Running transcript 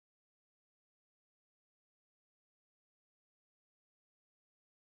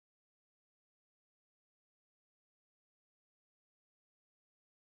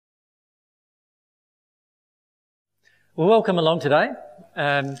Well, welcome along today.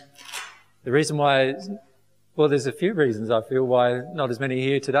 The reason why, well, there's a few reasons I feel why not as many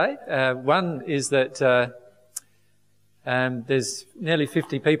here today. One is that there's nearly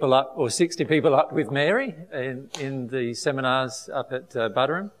 50 people up, or 60 people up with Mary in the seminars up at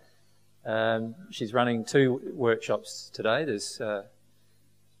Butterham. She's running 2 workshops today.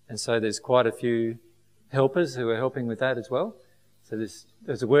 And so there's quite a few helpers who are helping with that as well. So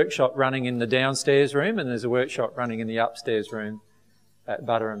there's a workshop running in the downstairs room, and there's a workshop running in the upstairs room at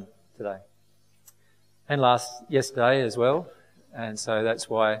Butterham today. And yesterday as well. And so that's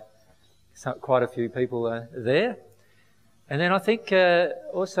why quite a few people are there. And then I think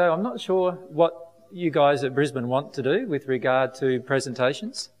also, I'm not sure what you guys at Brisbane want to do with regard to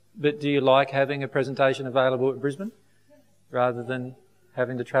presentations, but do you like having a presentation available at Brisbane rather than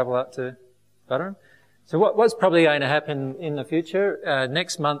having to travel up to Butterham? So what's probably going to happen in the future,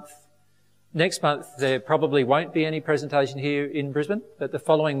 next month there probably won't be any presentation here in Brisbane, but the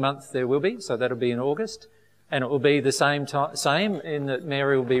following month there will be, so that'll be in August. And it will be the same in that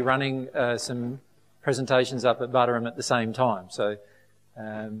Mary will be running some presentations up at Butterham at the same time. So,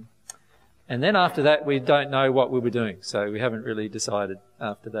 and then after that we don't know what we'll be doing, so we haven't really decided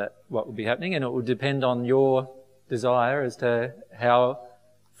after that what will be happening, and it will depend on your desire as to how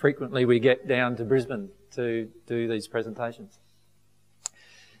frequently we get down to Brisbane to do these presentations.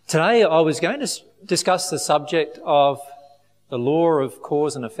 Today I was going to discuss the subject of the law of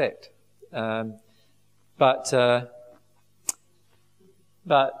cause and effect, but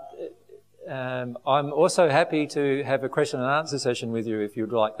I'm also happy to have a question and answer session with you if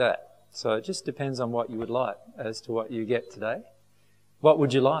you'd like that. So it just depends on what you would like as to what you get today. What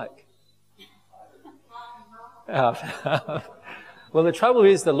would you like? Well, the trouble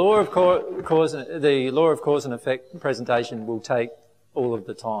is the law of cause and effect presentation will take all of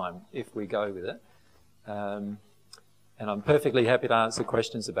the time if we go with it, and I'm perfectly happy to answer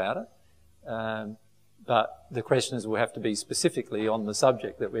questions about it, but the questions will have to be specifically on the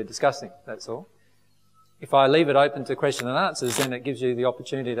subject that we're discussing. That's all. If I leave it open to question and answers, then it gives you the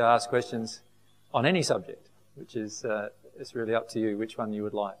opportunity to ask questions on any subject, which is it's really up to you which one you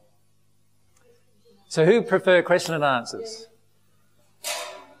would like. So who prefer question and answers?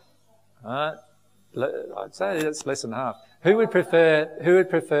 I'd say that's less than half. Who would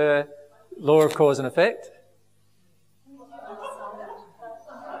prefer law of cause and effect?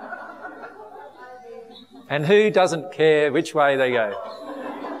 And who doesn't care which way they go?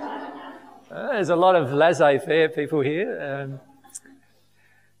 There's a lot of laissez-faire people here.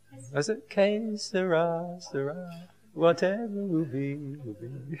 Was it? Que sera, sera, whatever will be, will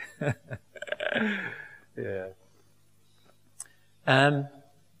be. Yeah.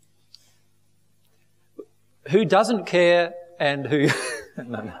 Who doesn't care and who...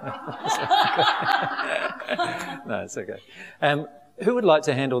 No, it's okay. Who would like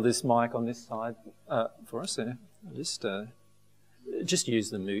to handle this mic on this side for us? Just use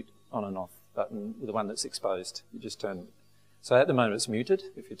the mute on and off button, the one that's exposed. You just turn... So at the moment it's muted.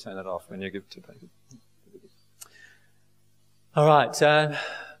 If you turn it off when you give it to people. All right.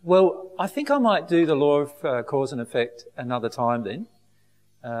 Well, I think I might do the law of cause and effect another time then,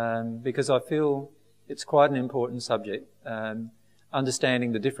 because I feel it's quite an important subject,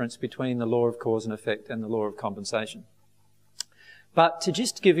 understanding the difference between the law of cause and effect and the law of compensation. But to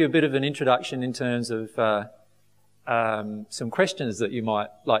just give you a bit of an introduction in terms of some questions that you might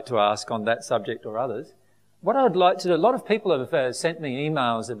like to ask on that subject or others, what I'd like to do, a lot of people have sent me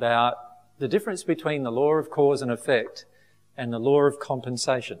emails about the difference between the law of cause and effect and the law of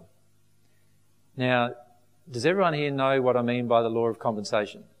compensation. Now, does everyone here know what I mean by the law of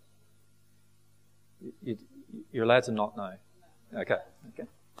compensation? You're allowed to not know. Okay.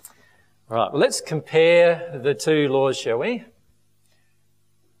 All right, well, let's compare the two laws, shall we?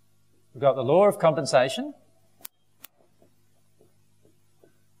 We've got the law of compensation,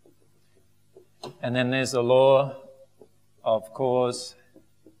 and then there's the law of cause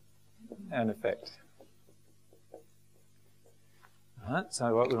and effect. All right,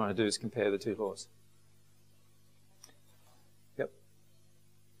 so what we want to do is compare the two laws. Yep.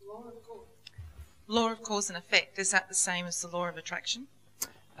 Law of cause and effect, is that the same as the law of attraction?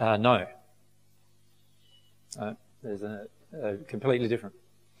 No. There's a completely different,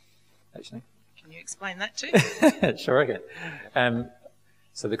 actually. Can you explain that too? Sure I can.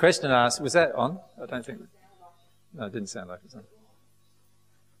 So the question asked, was that on? I don't think. No, it didn't sound like it was on.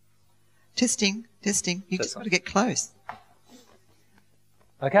 Testing. You just got to get close.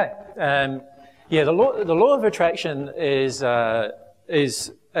 Okay. Yeah, the law of attraction is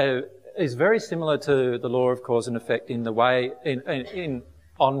very similar to the law of cause and effect in the way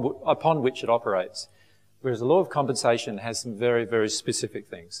upon which it operates. whereas the law of compensation has some very, very specific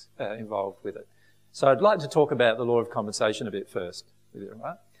things involved with it. So I'd like to talk about the law of compensation a bit first.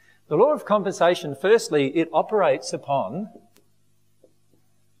 Right? The law of compensation, firstly, it operates upon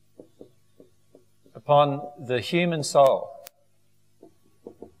the human soul.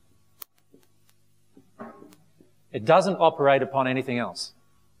 It doesn't operate upon anything else.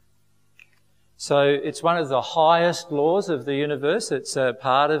 So it's one of the highest laws of the universe. It's a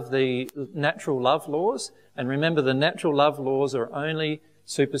part of the natural love laws. And remember, the natural love laws are only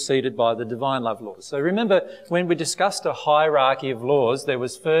superseded by the divine love laws. So remember, when we discussed a hierarchy of laws, there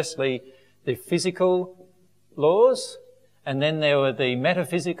was firstly the physical laws, and then there were the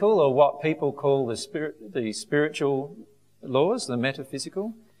metaphysical, or what people call the spiritual laws, the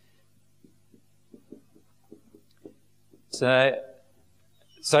metaphysical.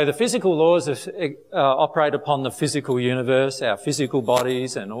 So the physical laws operate upon the physical universe, our physical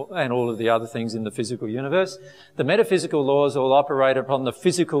bodies and all of the other things in the physical universe. The metaphysical laws all operate upon the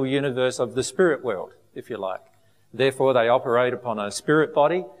physical universe of the spirit world, if you like. Therefore, they operate upon a spirit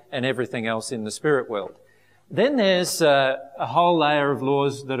body and everything else in the spirit world. Then there's a whole layer of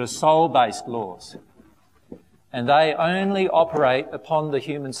laws that are soul-based laws. And they only operate upon the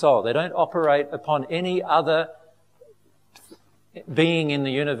human soul. They don't operate upon any other being in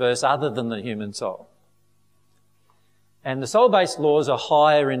the universe other than the human soul. And the soul-based laws are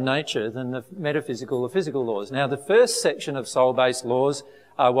higher in nature than the metaphysical or physical laws. Now, the first section of soul-based laws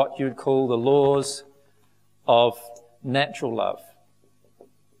are what you'd call the laws of natural love.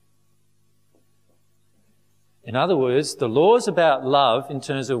 In other words, the laws about love in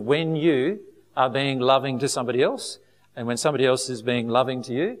terms of when you are being loving to somebody else and when somebody else is being loving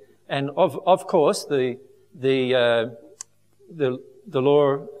to you. And of course, the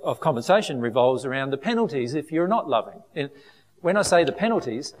law of compensation revolves around the penalties if you're not loving. And when I say the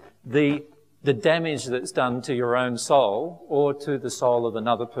penalties, the damage that's done to your own soul or to the soul of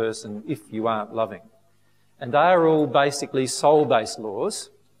another person if you aren't loving. And they are all basically soul-based laws.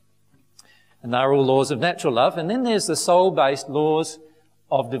 And they are all laws of natural love. And then there's the soul-based laws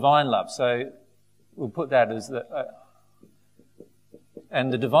of divine love. So we'll put that as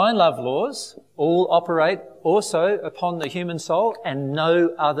and the divine love laws all operate also upon the human soul and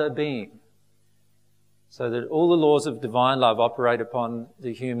no other being. So that all the laws of divine love operate upon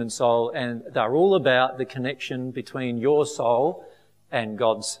the human soul, and they're all about the connection between your soul and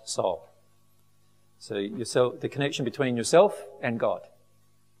God's soul. So the connection between yourself and God.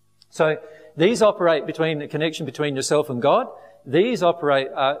 So these operate between the connection between yourself and God. These operate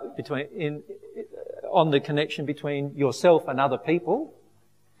on the connection between yourself and other people.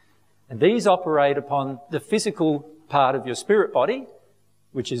 And these operate upon the physical part of your spirit body,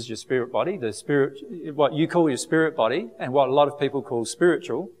 which is your spirit body. What you call your spirit body, and what a lot of people call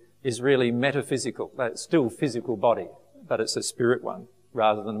spiritual, is really metaphysical. It's still physical body, but it's a spirit one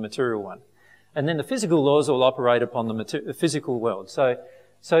rather than a material one. And then the physical laws all operate upon the physical world.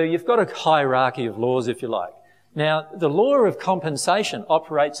 So you've got a hierarchy of laws, if you like. Now, the law of compensation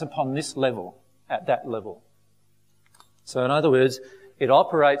operates upon this level, at that level. So in other words, it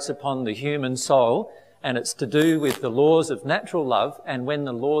operates upon the human soul, and it's to do with the laws of natural love and when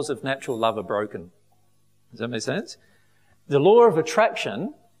the laws of natural love are broken. Does that make sense? The law of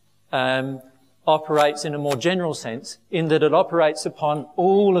attraction operates in a more general sense in that it operates upon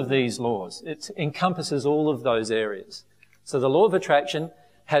all of these laws. It encompasses all of those areas. So the law of attraction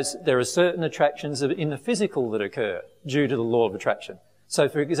there are certain attractions in the physical that occur due to the law of attraction. So,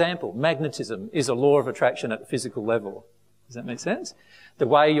 for example, magnetism is a law of attraction at the physical level. Does that make sense? The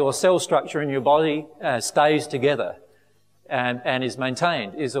way your cell structure in your body stays together and is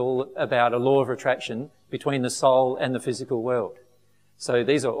maintained is all about a law of attraction between the soul and the physical world. So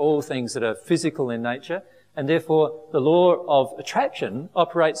these are all things that are physical in nature, and therefore the law of attraction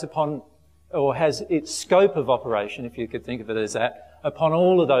operates upon, or has its scope of operation, if you could think of it as that, upon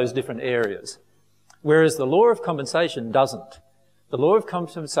all of those different areas. Whereas the law of compensation doesn't. The law of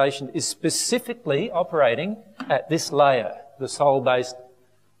compensation is specifically operating at this layer, the soul-based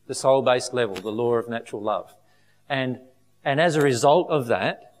level, the law of natural love. And as a result of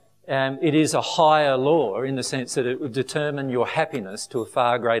that, it is a higher law in the sense that it would determine your happiness to a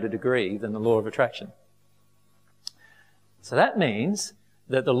far greater degree than the law of attraction. So that means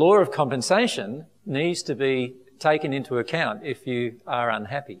that the law of compensation needs to be taken into account if you are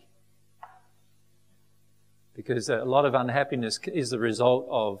unhappy. Because a lot of unhappiness is the result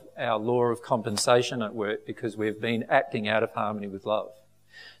of our law of compensation at work because we've been acting out of harmony with love.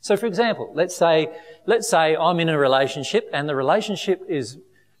 So, for example, let's say I'm in a relationship and the relationship is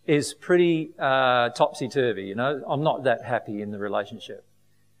pretty topsy-turvy, you know. I'm not that happy in the relationship.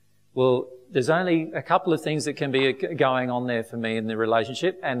 Well, there's only a couple of things that can be going on there for me in the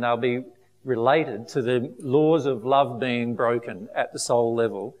relationship, and they'll be related to the laws of love being broken at the soul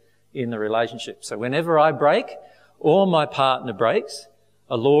level in the relationship. So whenever I break or my partner breaks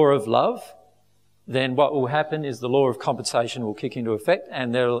a law of love, then what will happen is the law of compensation will kick into effect,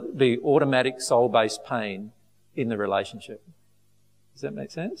 and there'll be automatic soul-based pain in the relationship. Does that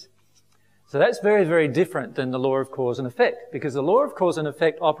make sense? So that's very, very different than the law of cause and effect, because the law of cause and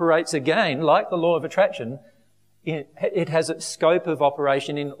effect operates again, like the law of attraction. It has its scope of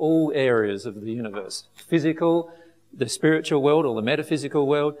operation in all areas of the universe. Physical, the spiritual world or the metaphysical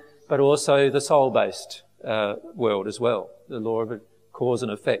world, but also the soul-based world as well. The law of cause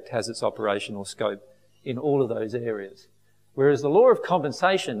and effect has its operational scope in all of those areas. Whereas the law of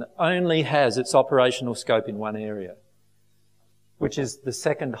compensation only has its operational scope in one area, which is the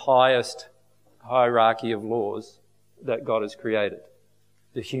second highest hierarchy of laws that God has created,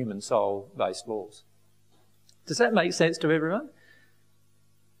 the human soul-based laws. Does that make sense to everyone?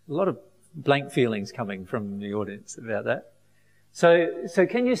 A lot of blank feelings coming from the audience about that. So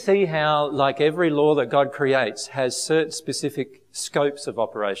can you see how, like every law that God creates has certain specific scopes of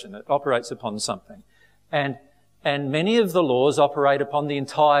operation? It operates upon something. And many of the laws operate upon the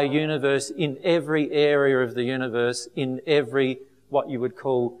entire universe, in every area of the universe, in every, what you would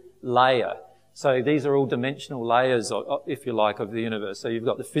call, layer. So these are all dimensional layers, if you like, of the universe. So you've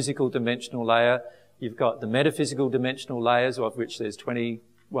got the physical dimensional layer, you've got the metaphysical dimensional layers, of which there's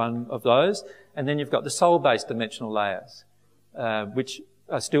 21 of those, and then you've got the soul-based dimensional layers, which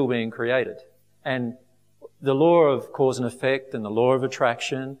are still being created. And the law of cause and effect and the law of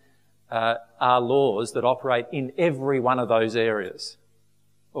attraction are laws that operate in every one of those areas,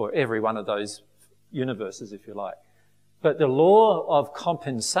 or every one of those universes, if you like. But the law of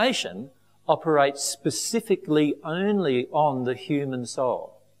compensation operates specifically only on the human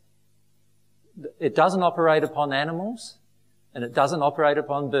soul. It doesn't operate upon animals, and it doesn't operate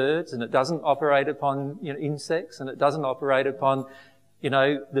upon birds, and it doesn't operate upon insects, and it doesn't operate upon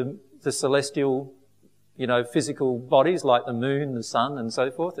the celestial physical bodies like the moon, the sun, and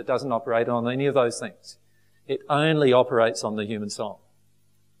so forth. It doesn't operate on any of those things. It only operates on the human soul.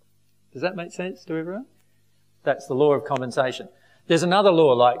 Does that make sense to everyone? That's the law of compensation. There's another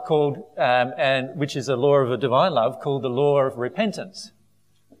law called, which is a law of a divine love, called the law of repentance.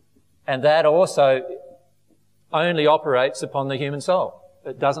 And that also only operates upon the human soul.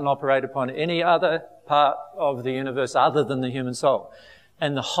 It doesn't operate upon any other part of the universe other than the human soul.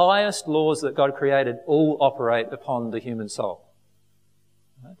 And the highest laws that God created all operate upon the human soul.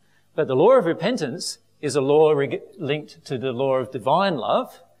 But the law of repentance is a law linked to the law of divine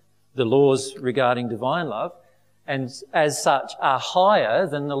love, the laws regarding divine love, and as such are higher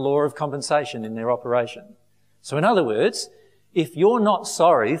than the law of compensation in their operation. So in other words, if you're not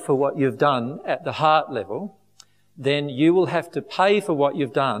sorry for what you've done at the heart level, then you will have to pay for what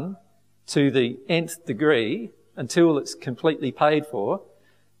you've done to the nth degree until it's completely paid for.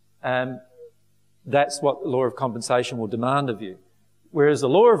 That's what the law of compensation will demand of you. Whereas the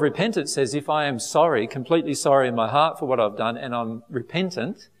law of repentance says if I am sorry, completely sorry in my heart for what I've done, and I'm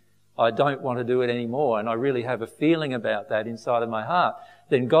repentant, I don't want to do it anymore, and I really have a feeling about that inside of my heart,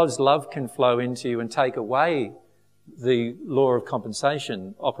 then God's love can flow into you and take away the law of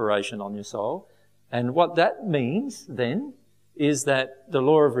compensation operation on your soul. And what that means then is that the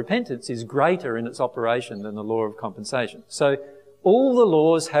law of repentance is greater in its operation than the law of compensation. So all the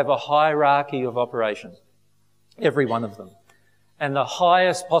laws have a hierarchy of operation, every one of them. And the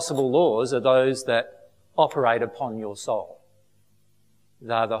highest possible laws are those that operate upon your soul.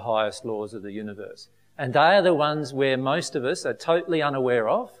 They are the highest laws of the universe. And they are the ones where most of us are totally unaware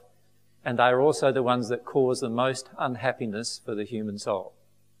of, and they are also the ones that cause the most unhappiness for the human soul.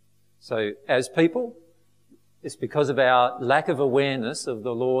 So as people, it's because of our lack of awareness of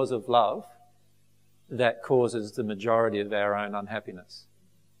the laws of love that causes the majority of our own unhappiness.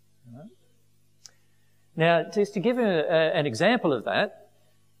 Right? Now, just to give you an example of that,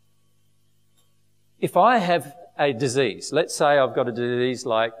 if I have a disease, let's say I've got a disease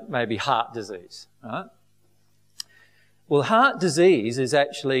like maybe heart disease, right? Well, heart disease is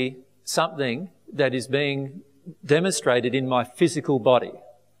actually something that is being demonstrated in my physical body.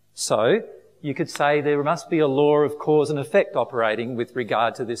 So you could say there must be a law of cause and effect operating with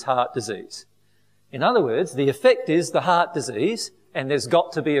regard to this heart disease. In other words, the effect is the heart disease, and there's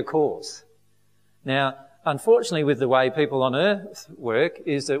got to be a cause. Now, unfortunately, with the way people on earth work,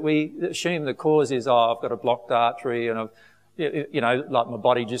 is that we assume the cause is, I've got a blocked artery and like my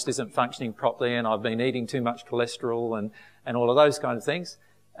body just isn't functioning properly and I've been eating too much cholesterol and all of those kind of things.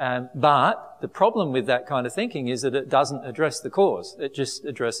 But the problem with that kind of thinking is that it doesn't address the cause. It just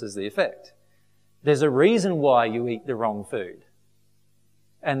addresses the effect. There's a reason why you eat the wrong food.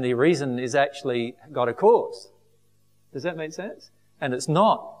 And the reason is actually got a cause. Does that make sense? And it's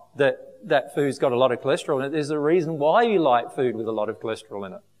not that food's got a lot of cholesterol in it. There's a reason why you like food with a lot of cholesterol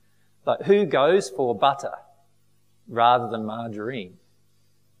in it. Like, who goes for butter rather than margarine?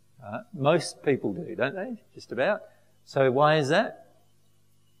 Most people do, don't they? Just about. So why is that?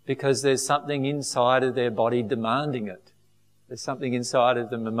 Because there's something inside of their body demanding it. There's something inside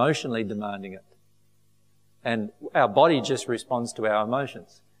of them emotionally demanding it. And our body just responds to our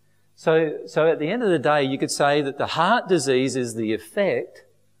emotions. So at the end of the day, you could say that the heart disease is the effect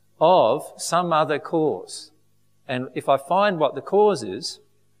of some other cause. And if I find what the cause is,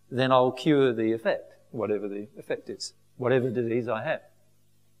 then I'll cure the effect, whatever the effect is, whatever disease I have.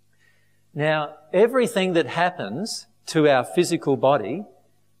 Now, everything that happens to our physical body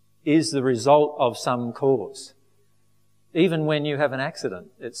is the result of some cause. Even when you have an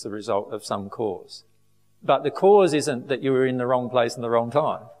accident, it's the result of some cause. But the cause isn't that you were in the wrong place in the wrong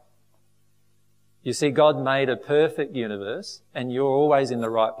time. You see, God made a perfect universe, and you're always in the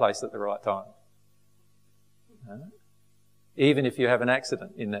right place at the right time. Even if you have an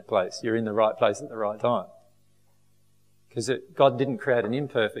accident in that place, you're in the right place at the right time. Because God didn't create an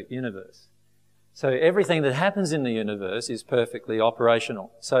imperfect universe. So everything that happens in the universe is perfectly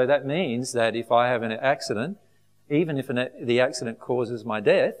operational. So that means that if I have an accident, even if the accident causes my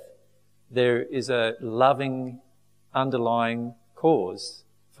death, there is a loving underlying cause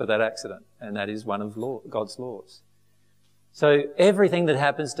for that accident, and that is one of God's laws. So everything that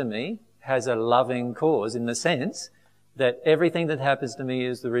happens to me has a loving cause, in the sense that everything that happens to me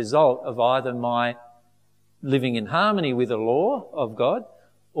is the result of either my living in harmony with the law of God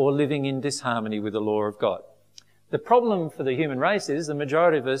or living in disharmony with the law of God. The problem for the human race is the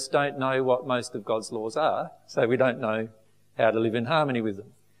majority of us don't know what most of God's laws are, so we don't know how to live in harmony with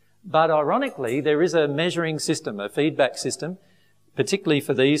them. But ironically, there is a measuring system, a feedback system, particularly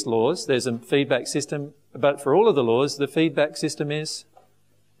for these laws. There's a feedback system, but for all of the laws, the feedback system is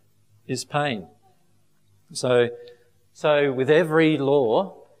pain. So with every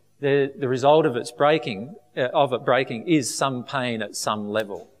law, the result of it breaking is some pain at some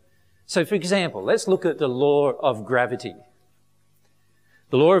level. So, for example, let's look at the law of gravity.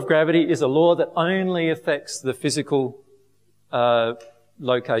 The law of gravity is a law that only affects the physical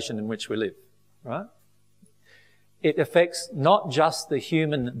location in which we live, right? It affects not just the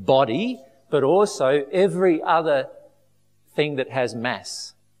human body, but also every other thing that has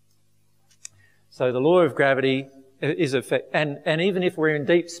mass. So the law of gravity is and even if we're in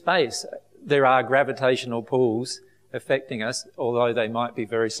deep space, there are gravitational pulls affecting us, although they might be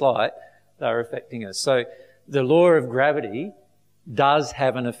very slight, they're affecting us. So the law of gravity does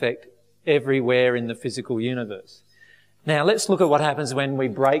have an effect everywhere in the physical universe. Now, let's look at what happens when we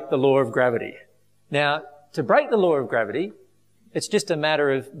break the law of gravity. Now, to break the law of gravity, it's just a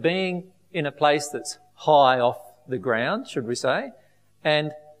matter of being in a place that's high off the ground, should we say,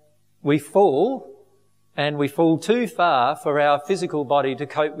 and we fall too far for our physical body to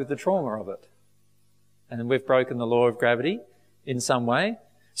cope with the trauma of it. And we've broken the law of gravity in some way.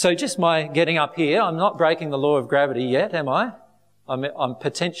 So just my getting up here, I'm not breaking the law of gravity yet, am I? I'm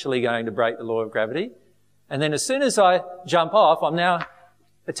potentially going to break the law of gravity. And then as soon as I jump off, I'm now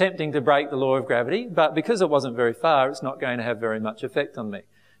attempting to break the law of gravity, but because it wasn't very far, it's not going to have very much effect on me.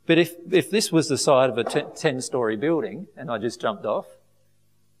 But if this was the side of a 10-storey building and I just jumped off,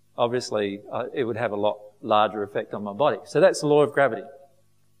 obviously it would have a lot larger effect on my body. So that's the law of gravity.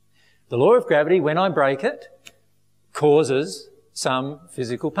 The law of gravity, when I break it, causes some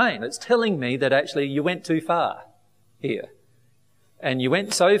physical pain. It's telling me that actually you went too far here. And you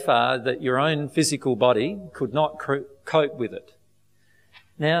went so far that your own physical body could not cope with it.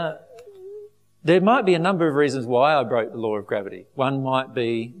 Now, there might be a number of reasons why I broke the law of gravity. One might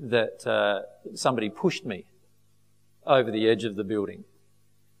be that somebody pushed me over the edge of the building.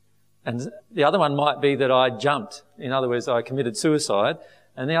 And the other one might be that I jumped. In other words, I committed suicide.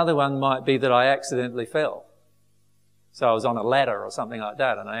 And the other one might be that I accidentally fell. So I was on a ladder or something like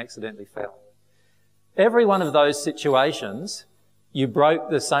that and I accidentally fell. Every one of those situations, you broke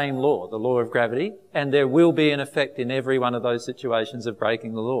the same law, the law of gravity, and there will be an effect in every one of those situations of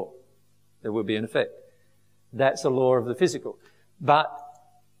breaking the law. There will be an effect. That's a law of the physical. But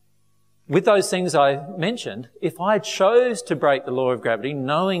with those things I mentioned, if I chose to break the law of gravity,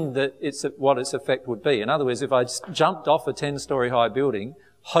 knowing that what its effect would be, in other words, if I jumped off a 10-storey high building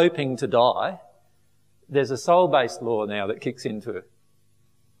hoping to die, there's a soul-based law now that kicks into it.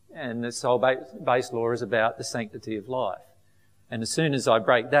 And the soul-based law is about the sanctity of life. And as soon as I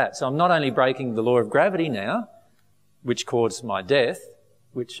break that, so I'm not only breaking the law of gravity now, which caused my death,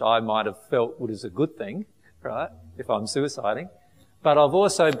 which I might have felt was a good thing, right, if I'm suiciding, but I've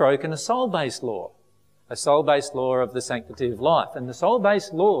also broken a soul-based law of the sanctity of life. And the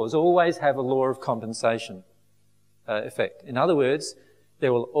soul-based laws always have a law of compensation effect. In other words, they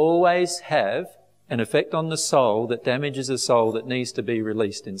will always have an effect on the soul that damages a soul that needs to be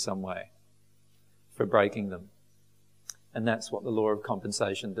released in some way for breaking them. And that's what the law of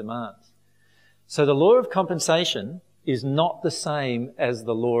compensation demands. So the law of compensation is not the same as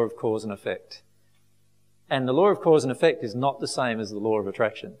the law of cause and effect. And the law of cause and effect is not the same as the law of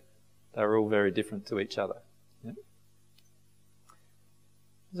attraction. They're all very different to each other. Yeah?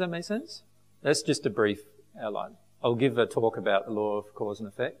 Does that make sense? That's just a brief outline. I'll give a talk about the law of cause and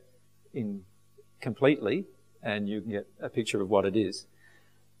effect completely, and you can get a picture of what it is.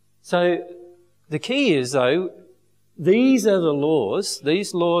 So the key is, though, these are the laws,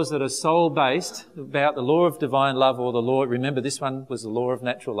 these laws that are soul-based, about the law of divine love, or the law, remember this one was the law of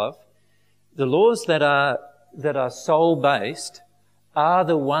natural love. The laws that are soul-based are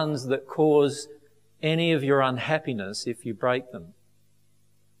the ones that cause any of your unhappiness if you break them.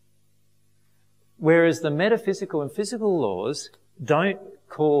 Whereas the metaphysical and physical laws don't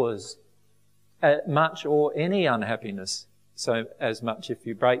cause much or any unhappiness so as much if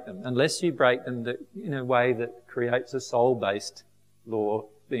you break them, unless you break them in a way that creates a soul-based law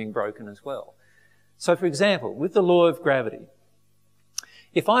being broken as well. So, for example, with the law of gravity,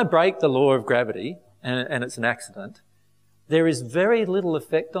 if I break the law of gravity and it's an accident, there is very little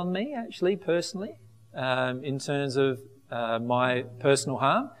effect on me, actually, personally, in terms of my personal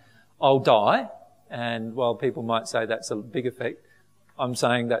harm. I'll die, and while people might say that's a big effect, I'm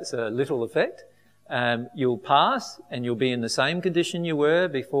saying that's a little effect. You'll pass, and you'll be in the same condition you were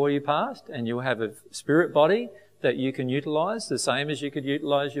before you passed, and you'll have a spirit body that you can utilise, the same as you could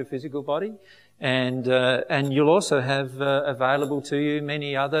utilise your physical body. And you'll also have available to you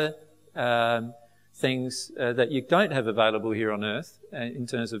many other things that you don't have available here on earth in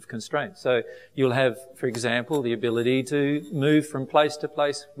terms of constraints. So you'll have, for example, the ability to move from place to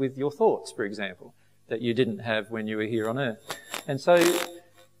place with your thoughts, for example, that you didn't have when you were here on earth. And so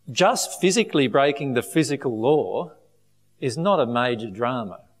just physically breaking the physical law is not a major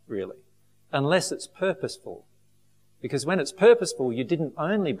drama, really, unless it's purposeful. Because when it's purposeful, you didn't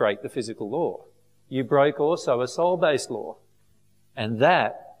only break the physical law, you broke also a soul-based law. And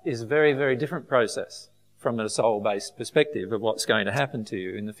that is a very, very different process from a soul-based perspective of what's going to happen to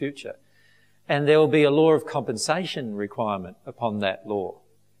you in the future. And there will be a law of compensation requirement upon that law,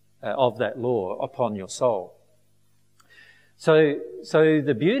 of that law upon your soul. So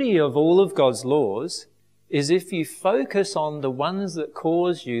the beauty of all of God's laws is if you focus on the ones that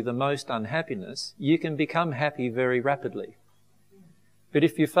cause you the most unhappiness, you can become happy very rapidly. But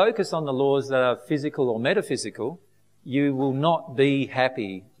if you focus on the laws that are physical or metaphysical, you will not be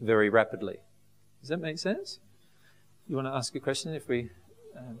happy very rapidly. Does that make sense? You want to ask a question if we...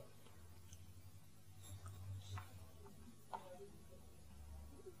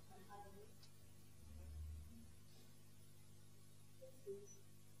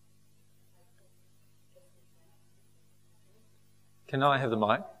 Can I have the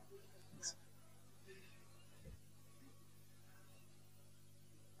mic?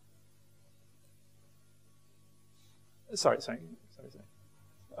 Sorry.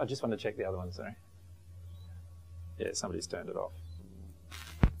 I just want to check the other one, sorry. Yeah, somebody's turned it off.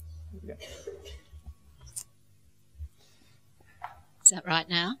 Yeah. Is that right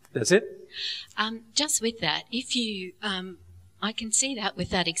now? That's it? Just with that, if you, I can see that with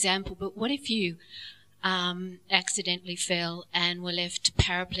that example, but what if you accidentally fell and were left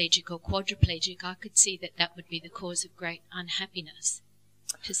paraplegic or quadriplegic? I could see that that would be the cause of great unhappiness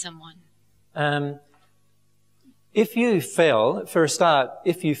to someone. If you fell, for a start,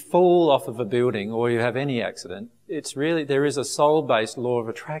 if you fall off of a building or you have any accident, there is a soul-based law of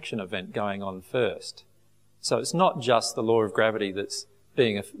attraction event going on first. So it's not just the law of gravity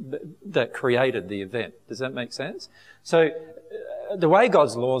that created the event. Does that make sense? So the way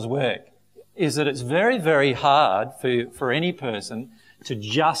God's laws work is that it's very, very hard for any person to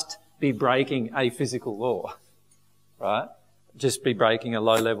just be breaking a physical law, right? Just be breaking a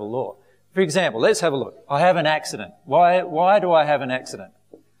low-level law. For example, let's have a look. I have an accident. Why do I have an accident?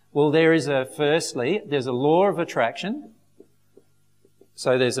 Well, there's a law of attraction.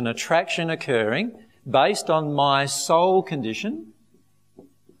 So there's an attraction occurring based on my soul condition,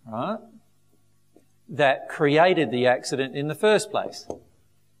 right, that created the accident in the first place.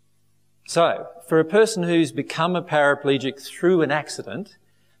 So, for a person who's become a paraplegic through an accident,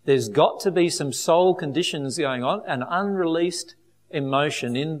 there's got to be some soul conditions going on, an unreleased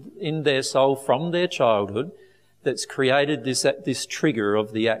emotion in their soul from their childhood that's created this trigger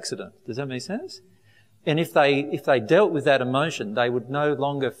of the accident. Does that make sense? And if they dealt with that emotion, they would no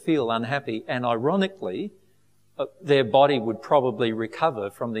longer feel unhappy, and ironically, their body would probably recover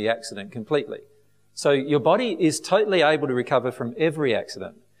from the accident completely. So your body is totally able to recover from every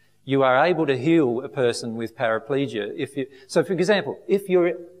accident. You are able to heal a person with paraplegia. So for example, if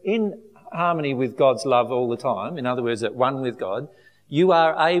you're in harmony with God's love all the time, in other words, at one with God, you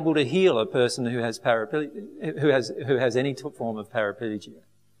are able to heal a person who has who has any form of paraplegia.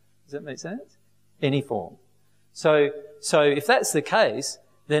 Does that make sense? Any form. So if that's the case,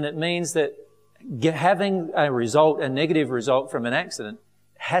 then it means that having a negative result from an accident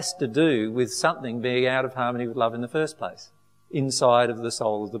has to do with something being out of harmony with love in the first place, inside of the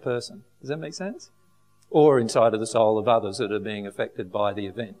soul of the person. Does that make sense? Or inside of the soul of others that are being affected by the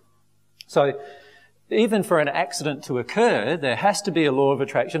event. So even for an accident to occur, there has to be a law of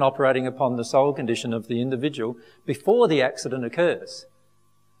attraction operating upon the soul condition of the individual before the accident occurs.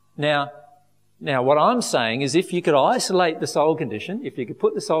 Now what I'm saying is, if you could isolate the soul condition, if you could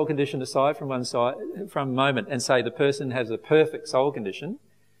put the soul condition aside from a moment and say the person has a perfect soul condition,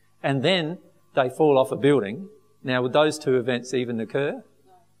 and then they fall off a building, now would those two events even occur?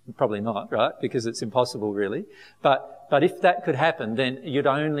 Probably not, right? Because it's impossible really. But if that could happen, then you'd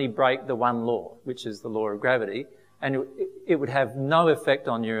only break the one law, which is the law of gravity, and it would have no effect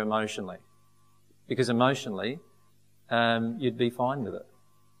on you emotionally. Because emotionally, you'd be fine with it.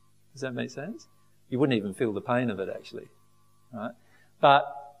 Does that make sense? You wouldn't even feel the pain of it actually, right? But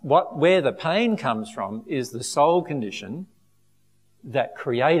where the pain comes from is the soul condition that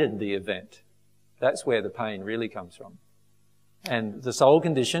created the event. That's where the pain really comes from. And the soul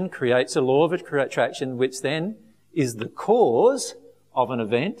condition creates a law of attraction, which then is the cause of an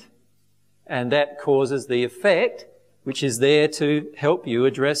event, and that causes the effect, which is there to help you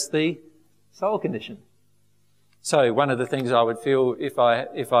address the soul condition. So one of the things I would feel if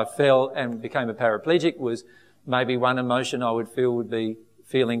I fell and became a paraplegic was maybe one emotion I would feel would be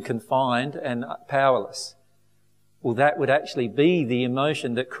feeling confined and powerless. Well, that would actually be the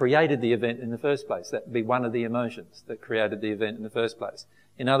emotion that created the event in the first place. That would be one of the emotions that created the event in the first place.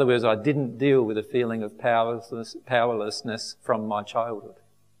 In other words, I didn't deal with a feeling of powerlessness from my childhood.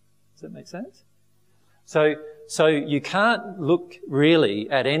 Does that make sense? So you can't look really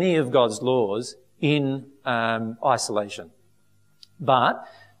at any of God's laws in isolation. But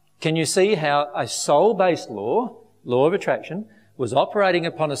can you see how a soul-based law of attraction, was operating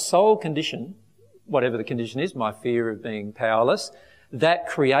upon a soul condition, whatever the condition is, my fear of being powerless, that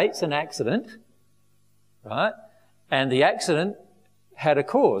creates an accident, right? And the accident had a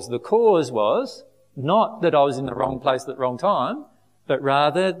cause. The cause was not that I was in the wrong place at the wrong time, but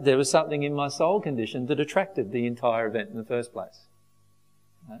rather there was something in my soul condition that attracted the entire event in the first place.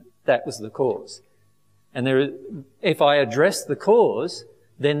 Right? That was the cause. And if I address the cause,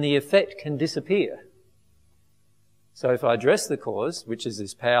 then the effect can disappear. So if I address the cause, which is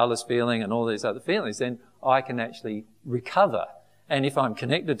this powerless feeling and all these other feelings, then I can actually recover. And if I'm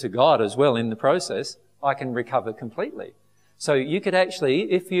connected to God as well in the process, I can recover completely. So you could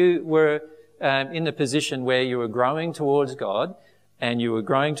actually, if you were in the position where you were growing towards God, and you were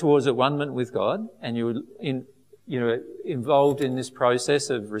growing towards a one-ment with God, and you were involved in this process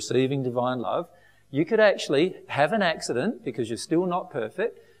of receiving divine love, you could actually have an accident, because you're still not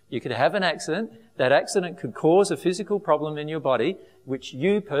perfect. You could have an accident. That accident could cause a physical problem in your body, which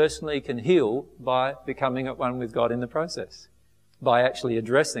you personally can heal by becoming at one with God in the process, by actually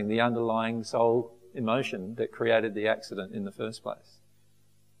addressing the underlying soul emotion that created the accident in the first place.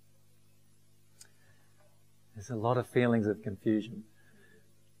 There's a lot of feelings of confusion.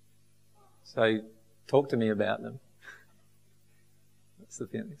 So talk to me about them. What's the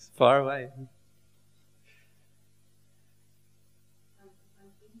feelings? Far away.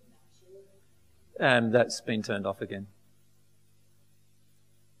 And that's been turned off again.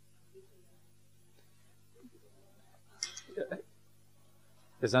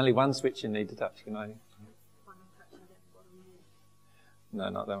 There's only one switch you need to touch, can I? No,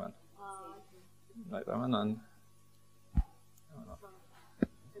 not that one. Not that one on.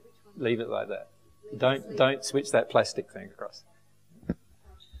 Leave it like that. Don't switch that plastic thing across.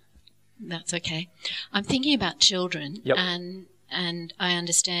 That's okay. I'm thinking about children, yep. and I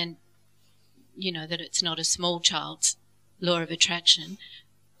understand, that it's not a small child's law of attraction.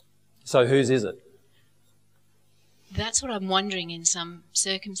 So whose is it? That's what I'm wondering in some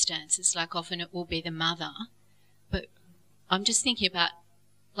circumstances. Like often it will be the mother, but I'm just thinking about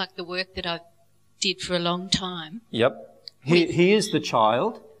like the work that I did for a long time. Yep. He is the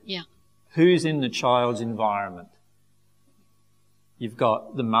child. Yeah. Who's in the child's environment? You've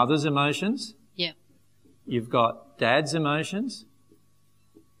got the mother's emotions. Yeah. You've got dad's emotions.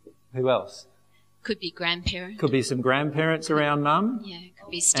 Who else? Could be grandparents. Could be some grandparents around mum. Yeah, could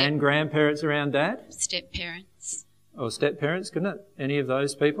be And grandparents around dad. step-parents. Or step-parents, couldn't it? Any of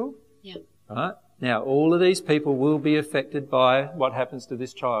those people. Yeah. Right? Now, all of these people will be affected by what happens to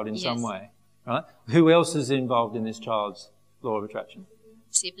this child in some Yes. way. Right? Who else is involved in this child's law of attraction?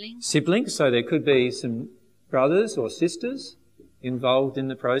 Siblings. Siblings, so there could be some brothers or sisters involved in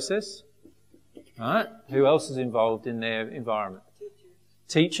the process. Right? Who else is involved in their environment?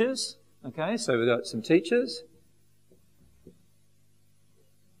 Teachers. Okay, so we've got some teachers.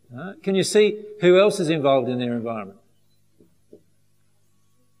 Right. Can you see who else is involved in their environment?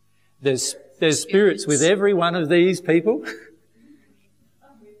 There's spirits with every one of these people.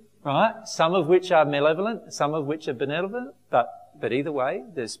 Right? Some of which are malevolent, some of which are benevolent, but either way,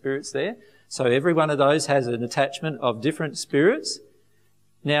 there's spirits there. So every one of those has an attachment of different spirits.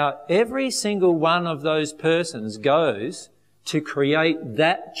 Now, every single one of those persons goes to create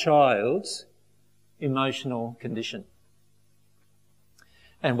that child's emotional condition.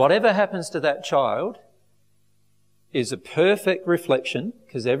 And whatever happens to that child is a perfect reflection,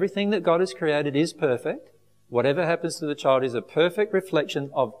 because everything that God has created is perfect. Whatever happens to the child is a perfect reflection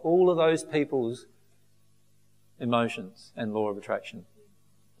of all of those people's emotions and law of attraction.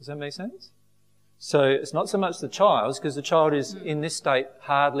 Does that make sense? So it's not so much the child's, because the child is in this state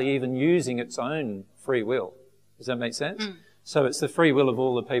hardly even using its own free will. Does that make sense? So it's the free will of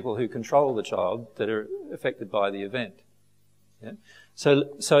all the people who control the child that are affected by the event. Yeah? So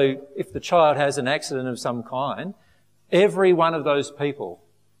if the child has an accident of some kind, every one of those people,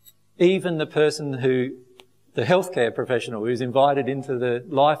 even the person the healthcare professional who's invited into the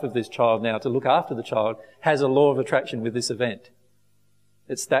life of this child now to look after the child, has a law of attraction with this event.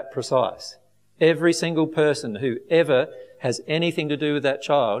 It's that precise. Every single person who ever has anything to do with that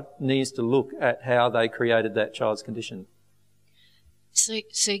child needs to look at how they created that child's condition.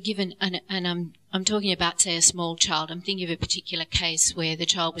 So given, and I'm talking about, say, a small child. I'm thinking of a particular case where the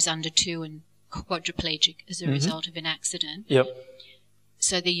child was under 2 and quadriplegic as a result of an accident. Yep.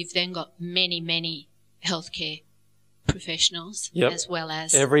 So that you've then got many healthcare professionals, Yep. as well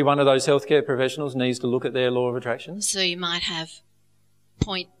as... Every one of those healthcare professionals needs to look at their law of attraction. So you might have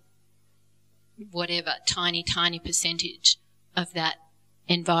tiny percentage of that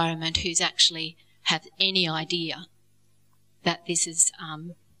environment who's actually have any idea that this is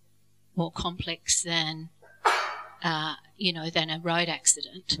more complex than a road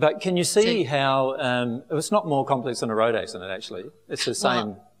accident. But can you see how it's not more complex than a road accident? Actually, it's the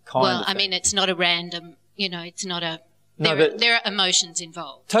same kind. Well, of I thing. mean, it's not a random. It's not a. No, There are emotions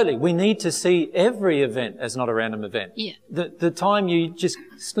involved. Totally, we need to see every event as not a random event. Yeah. The time you just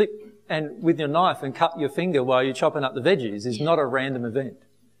slip and with your knife and cut your finger while you're chopping up the veggies is not a random event.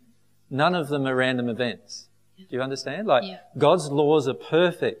 None of them are random events. Do you understand? God's laws are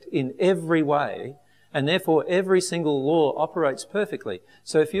perfect in every way, and therefore every single law operates perfectly.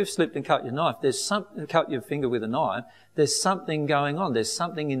 So if you've slipped and cut your knife, cut your finger with a knife, there's something going on. There's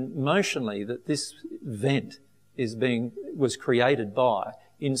something emotionally that this event was created by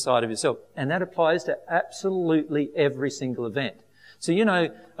inside of yourself. And that applies to absolutely every single event. So,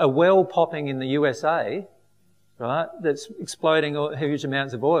 a well popping in the USA, right, that's exploding huge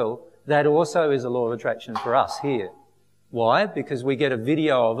amounts of oil, that also is a law of attraction for us here. Why? Because we get a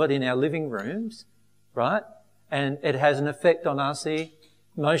video of it in our living rooms, right? And it has an effect on us here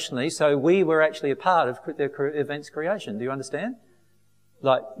emotionally. So we were actually a part of the event's creation. Do you understand?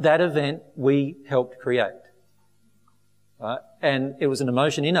 That event we helped create. Right? And it was an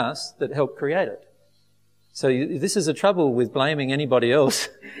emotion in us that helped create it. So this is the trouble with blaming anybody else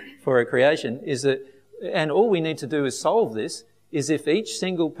for a creation, is that, and all we need to do is solve this, is if each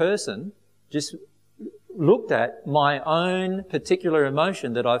single person just looked at my own particular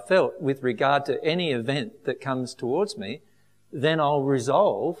emotion that I felt with regard to any event that comes towards me, then I'll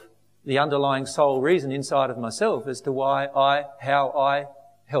resolve the underlying soul reason inside of myself as to how I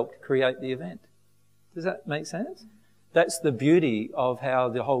helped create the event. Does that make sense? That's the beauty of how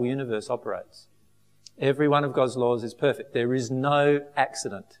the whole universe operates. Every one of God's laws is perfect. There is no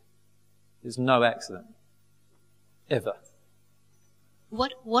accident. There's no accident. Ever.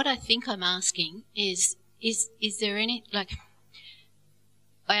 What I think I'm asking is there any,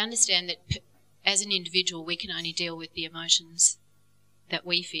 I understand that as an individual we can only deal with the emotions that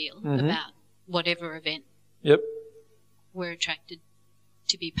we feel about whatever event we're attracted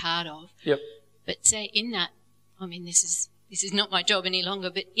to be part of. Yep. But say in that, I mean, this is not my job any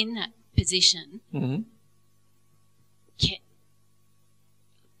longer, but in that position,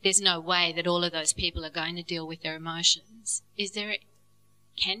 there's no way that all of those people are going to deal with their emotions. Is there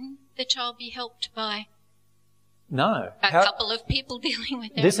can the child be helped by No. a couple of people dealing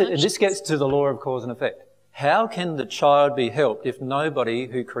with their emotions? This gets to the law of cause and effect. How can the child be helped if nobody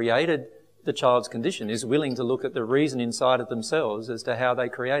who created the child's condition is willing to look at the reason inside of themselves as to how they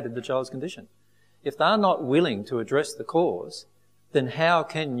created the child's condition? If they're not willing to address the cause, then how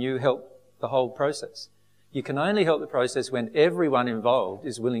can you help the whole process? You can only help the process when everyone involved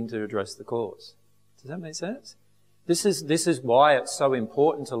is willing to address the cause. Does that make sense? This is why it's so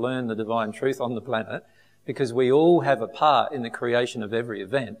important to learn the divine truth on the planet, because we all have a part in the creation of every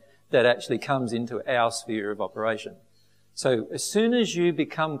event that actually comes into our sphere of operation. So as soon as you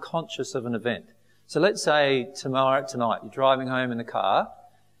become conscious of an event, so let's say tonight you're driving home in the car.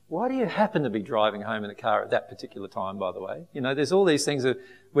 Why do you happen to be driving home in the car at that particular time, by the way? You know, there's all these things that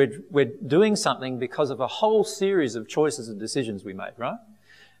we're doing something because of a whole series of choices and decisions we made, right?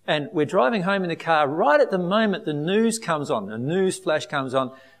 And we're driving home in the car right at the moment the news comes on, a news flash comes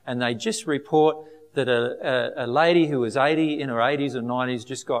on, and they just report that a lady who was 80, in her 80s or 90s,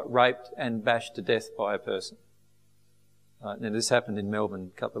 just got raped and bashed to death by a person. Now, this happened in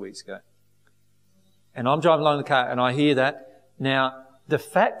Melbourne a couple of weeks ago. And I'm driving along the car and I hear that. Now, the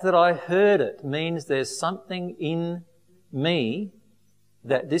fact that I heard it means there's something in me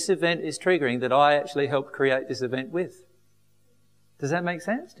that this event is triggering that I actually helped create this event with. Does that make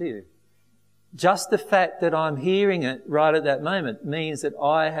sense to you? Just the fact that I'm hearing it right at that moment means that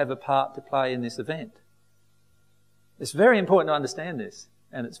I have a part to play in this event. It's very important to understand this,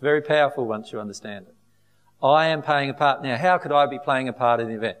 and it's very powerful once you understand it. I am playing a part. Now, how could I be playing a part in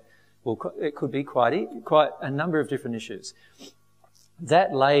the event? Well, it could be quite a number of different issues.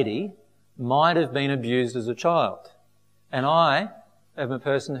 That lady might have been abused as a child, and I am a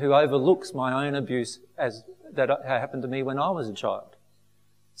person who overlooks my own abuse as that happened to me when I was a child.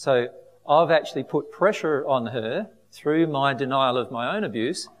 So I've actually put pressure on her through my denial of my own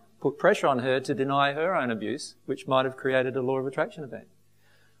abuse, put pressure on her to deny her own abuse, which might have created a law of attraction event.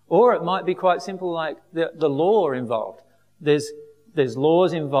 Or it might be quite simple, like the law involved. There's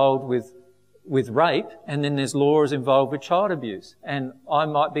laws involved with rape, and then there's laws involved with child abuse. And I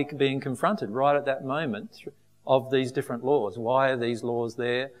might be being confronted right at that moment of these different laws. Why are these laws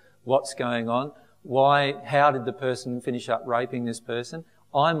there? What's going on? How did the person finish up raping this person?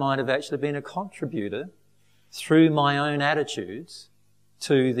 I might have actually been a contributor through my own attitudes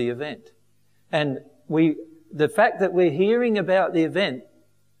to the event. And the fact that we're hearing about the event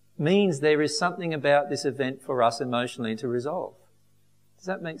means there is something about this event for us emotionally to resolve. Does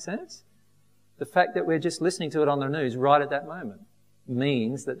that make sense? The fact that we're just listening to it on the news right at that moment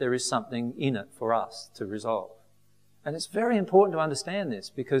means that there is something in it for us to resolve. And it's very important to understand this,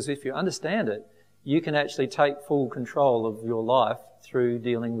 because if you understand it, you can actually take full control of your life through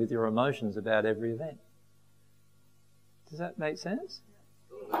dealing with your emotions about every event. Does that make sense?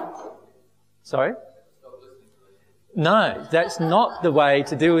 Sorry? No, that's not the way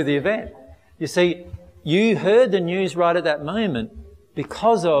to deal with the event. You see, you heard the news right at that moment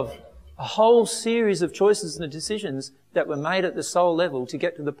because of a whole series of choices and decisions that were made at the soul level to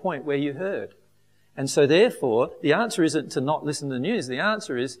get to the point where you heard. And so therefore, the answer isn't to not listen to the news. The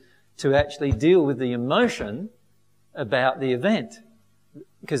answer is to actually deal with the emotion about the event.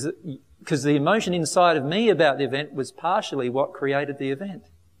 Because the emotion inside of me about the event was partially what created the event.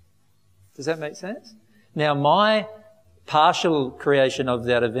 Does that make sense? Now, my partial creation of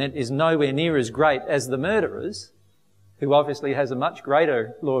that event is nowhere near as great as the murderer's, who obviously has a much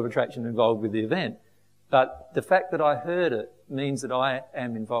greater law of attraction involved with the event. But the fact that I heard it means that I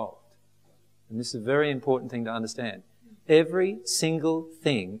am involved. And this is a very important thing to understand. Every single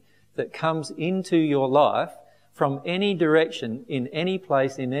thing that comes into your life from any direction, in any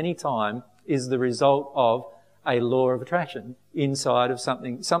place, in any time, is the result of a law of attraction inside of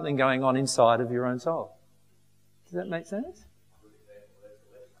something going on inside of your own soul. Does that make sense?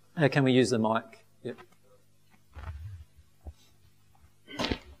 Can we use the mic? Yep.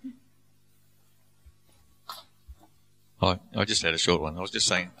 I just had a short one. I was just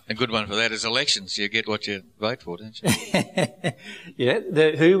saying a good one for that is elections. You get what you vote for, don't you? Yeah,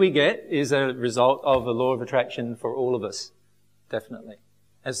 who we get is a result of a law of attraction for all of us, definitely.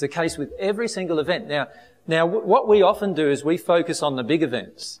 As the case with every single event. Now, what we often do is we focus on the big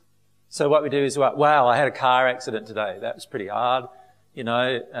events. So what we do is, wow, I had a car accident today. That was pretty hard. You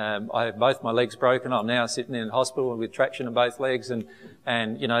know, I have both my legs broken. I'm now sitting in hospital with traction in both legs and,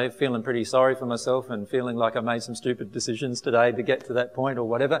 you know, feeling pretty sorry for myself and feeling like I made some stupid decisions today to get to that point or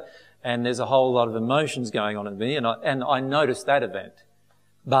whatever. And there's a whole lot of emotions going on in me, and I notice that event.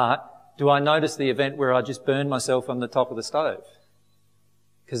 But do I notice the event where I just burned myself on the top of the stove?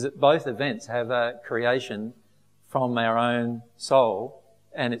 Because both events have a creation from our own soul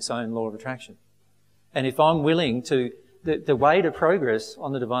and its own law of attraction. And if I'm willing to, the way to progress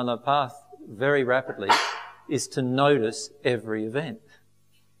on the divine love path very rapidly is to notice every event.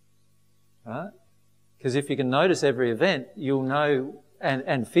 Right? Because if you can notice every event, you'll know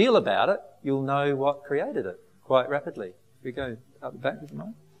and feel about it, you'll know what created it quite rapidly. If we go up the back with the mic.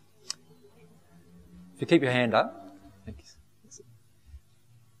 If you keep your hand up. Thank you.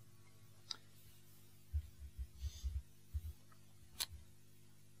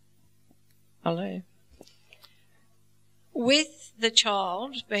 Hello. With the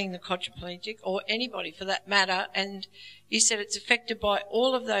child being the quadriplegic, or anybody for that matter, and you said it's affected by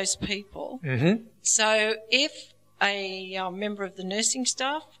all of those people. Mm-hmm. So if a member of the nursing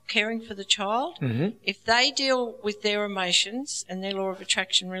staff caring for the child, Mm-hmm. if they deal with their emotions and their law of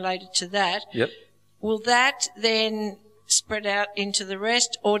attraction related to that, Yep. will that then spread out into the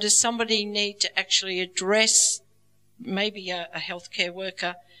rest, or does somebody need to actually address, maybe a healthcare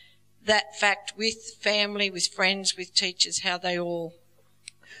worker, that fact with family, with friends, with teachers, how they all...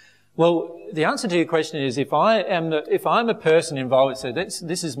 Well, the answer to your question is if I'm a person involved, so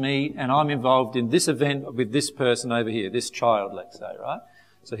this is me and I'm involved in this event with this person over here, this child, let's say, right?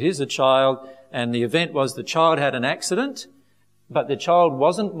 So here's a child, and the event was the child had an accident, but the child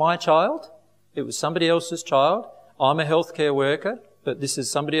wasn't my child. It was somebody else's child. I'm a healthcare worker, but this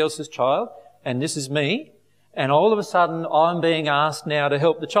is somebody else's child, and this is me. And all of a sudden, I'm being asked now to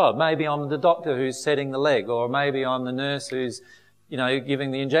help the child. Maybe I'm the doctor who's setting the leg, or maybe I'm the nurse who's,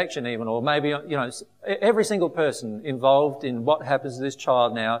 giving the injection even, or maybe, every single person involved in what happens to this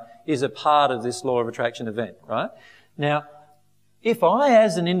child now is a part of this law of attraction event, right? Now, if I,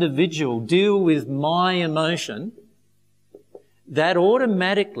 as an individual, deal with my emotion, that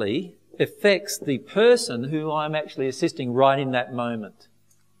automatically affects the person who I'm actually assisting right in that moment.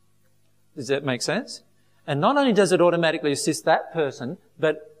 Does that make sense? And not only does it automatically assist that person,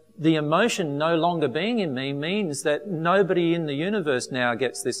 but the emotion no longer being in me means that nobody in the universe now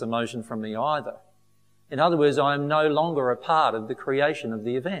gets this emotion from me either. In other words, I'm no longer a part of the creation of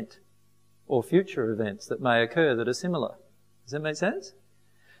the event or future events that may occur that are similar. Does that make sense?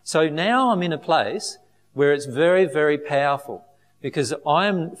 So now I'm in a place where it's very, very powerful because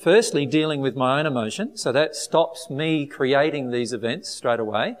I'm firstly dealing with my own emotion, so that stops me creating these events straight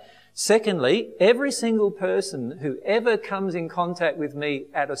away. Secondly, every single person who ever comes in contact with me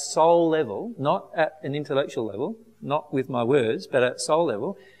at a soul level, not at an intellectual level, not with my words, but at soul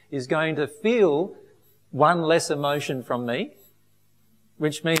level, is going to feel one less emotion from me,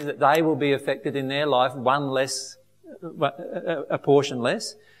 which means that they will be affected in their life a portion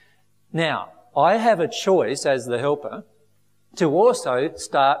less. Now, I have a choice as the helper to also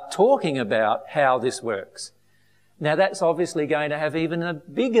start talking about how this works. Now, that's obviously going to have even a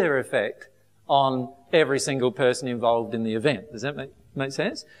bigger effect on every single person involved in the event. Does that make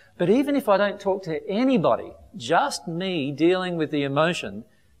sense? But even if I don't talk to anybody, just me dealing with the emotion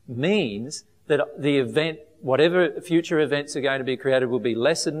means that the event, whatever future events are going to be created, will be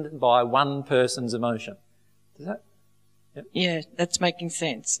lessened by one person's emotion. Does that? Yep. Yeah, that's making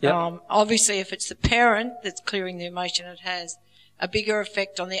sense. Yep. Obviously, if it's the parent that's clearing the emotion, it has a bigger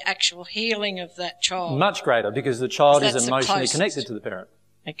effect on the actual healing of that child. Much greater, because the child is emotionally closest. connected to the parent.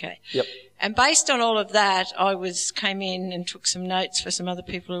 Okay. Yep. And based on all of that, I came in and took some notes for some other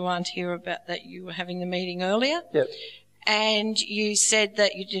people who aren't here about that you were having the meeting earlier. Yep. And you said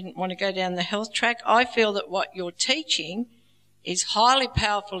that you didn't want to go down the health track. I feel that what you're teaching is highly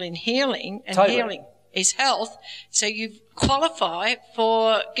powerful in healing, and Totally. healing is health. So you qualify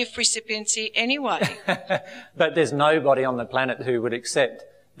for gift recipiency anyway. But there's nobody on the planet who would accept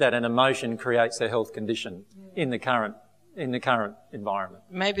that an emotion creates a health condition in the current environment.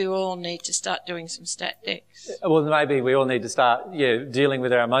 Maybe we all need to start doing some stat decks. Well, maybe we all need to start, dealing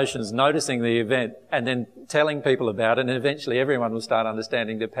with our emotions, noticing the event, and then telling people about it, and eventually everyone will start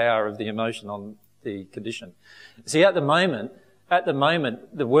understanding the power of the emotion on the condition. See, at the moment,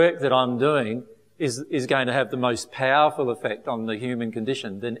 the work that I'm doing is going to have the most powerful effect on the human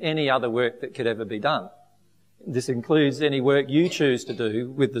condition than any other work that could ever be done. This includes any work you choose to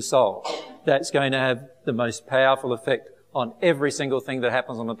do with the soul. That's going to have the most powerful effect on every single thing that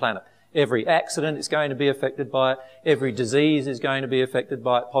happens on the planet. Every accident is going to be affected by it. Every disease is going to be affected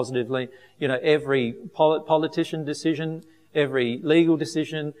by it positively. Every politician decision, every legal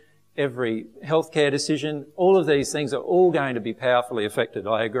decision, every healthcare decision, all of these things are all going to be powerfully affected,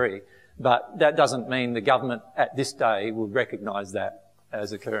 I agree. But that doesn't mean the government at this day will recognise that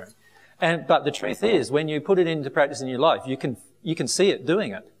as occurring. But the truth is, when you put it into practice in your life, you can see it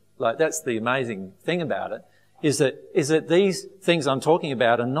doing it. Like, that's the amazing thing about it, is that these things I'm talking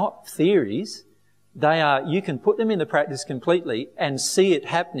about are not theories. you can put them into practice completely and see it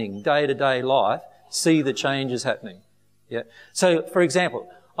happening day-to-day life, see the changes happening. Yeah. So, for example,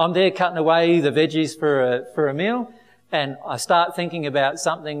 I'm there cutting away the veggies for a meal, and I start thinking about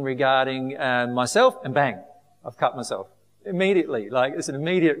something regarding myself, and bang, I've cut myself immediately. Like, it's an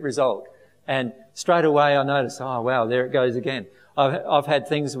immediate result. And straight away I notice, oh wow, there it goes again. I've had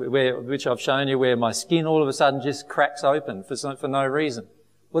things which I've shown you where my skin all of a sudden just cracks open for no reason.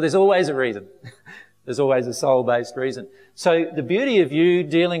 Well, there's always a reason. There's always a soul-based reason. So the beauty of you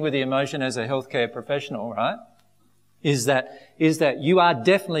dealing with the emotion as a healthcare professional, right, is that you are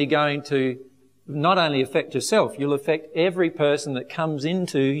definitely going to not only affect yourself, you'll affect every person that comes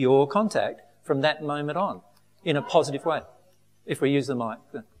into your contact from that moment on in a positive way, if we use the mic.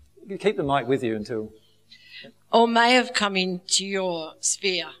 Keep the mic with you until... Or may have come into your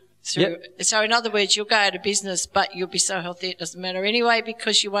sphere. Yep. So in other words, you'll go out of business, but you'll be so healthy it doesn't matter anyway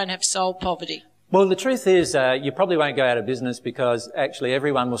because you won't have soul poverty. Well, the truth is you probably won't go out of business because actually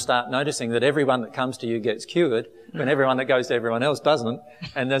everyone will start noticing that everyone that comes to you gets cured when everyone that goes to everyone else doesn't.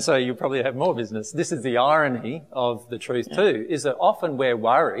 And then so you probably have more business. This is the irony of the truth too, is that often we're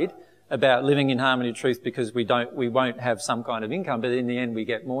worried about living in harmony with truth because we won't have some kind of income, but in the end we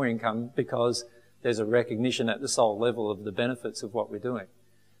get more income because there's a recognition at the soul level of the benefits of what we're doing.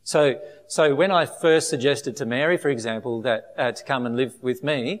 So when I first suggested to Mary, for example, that to come and live with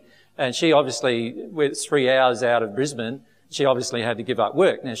me, and she obviously, with 3 hours out of Brisbane, she obviously had to give up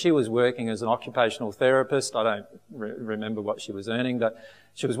work. Now, she was working as an occupational therapist. I don't remember what she was earning, but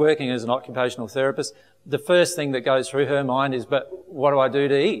she was working as an occupational therapist. The first thing that goes through her mind is, but what do I do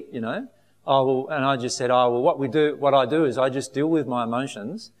to eat, you know? Oh, well, and I just said, what I do is I just deal with my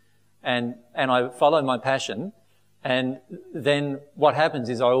emotions and I follow my passion. And then what happens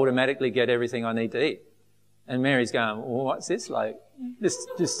is I automatically get everything I need to eat. And Mary's going, well, what's this like? This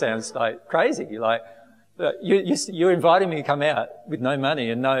just sounds like crazy. Like, you're inviting me to come out with no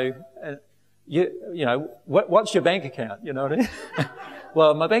money and you know, what's your bank account? You know what I mean?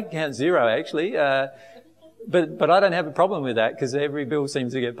 Well, my bank account's zero actually. But I don't have a problem with that because every bill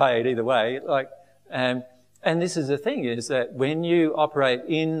seems to get paid either way. Like, and this is the thing, is that when you operate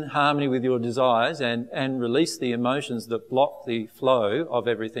in harmony with your desires and release the emotions that block the flow of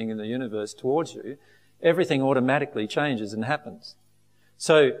everything in the universe towards you, everything automatically changes and happens.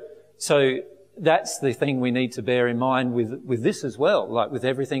 So that's the thing we need to bear in mind with this as well, like with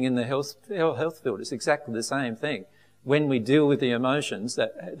everything in the health field. It's exactly the same thing. When we deal with the emotions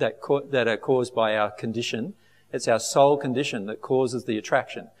that are caused by our condition, it's our soul condition that causes the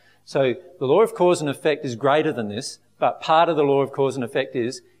attraction. So the law of cause and effect is greater than this, but part of the law of cause and effect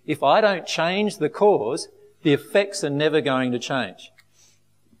is if I don't change the cause, the effects are never going to change.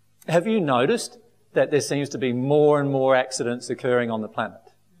 Have you noticed that there seems to be more and more accidents occurring on the planet?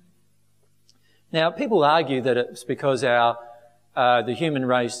 Now, people argue that it's because the human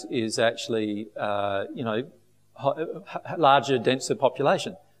race is actually, larger, denser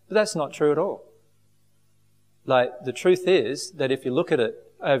population. But that's not true at all. Like, the truth is that if you look at it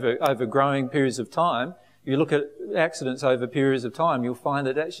over growing periods of time, you look at accidents over periods of time, you'll find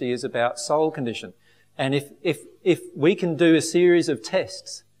that it actually is about soul condition. And if we can do a series of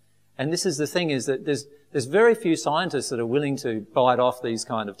tests, and this is the thing, is that there's very few scientists that are willing to bite off these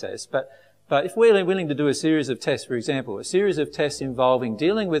kind of tests, but if we're willing to do a series of tests, for example, a series of tests involving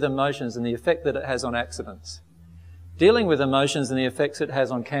dealing with emotions and the effect that it has on accidents, dealing with emotions and the effects it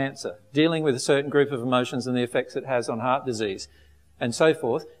has on cancer, dealing with a certain group of emotions and the effects it has on heart disease, and so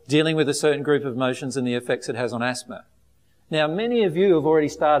forth, dealing with a certain group of emotions and the effects it has on asthma. Now, many of you have already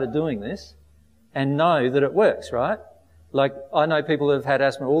started doing this and know that it works, right? Like, I know people who have had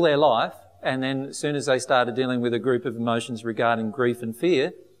asthma all their life, and then as soon as they started dealing with a group of emotions regarding grief and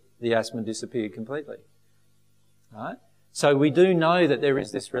fear, the asthma disappeared completely. Right? So we do know that there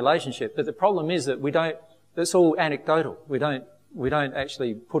is this relationship, but the problem is that that's all anecdotal. We don't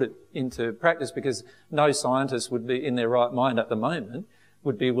actually put it into practice because no scientist would be in their right mind at the moment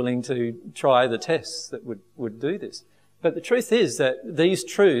would be willing to try the tests that would do this. But the truth is that these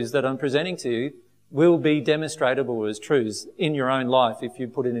truths that I'm presenting to you will be demonstratable as truths in your own life if you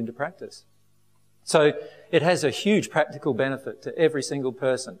put it into practice. So it has a huge practical benefit to every single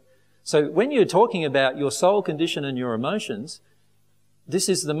person. So when you're talking about your soul condition and your emotions, this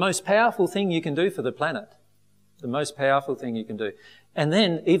is the most powerful thing you can do for the planet. The most powerful thing you can do. And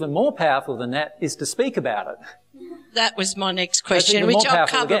then even more powerful than that is to speak about it. That was my next question, which I've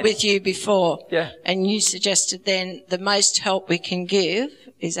covered with you before. Yeah. And you suggested then the most help we can give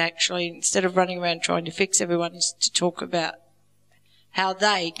is actually, instead of running around trying to fix everyone, is to talk about how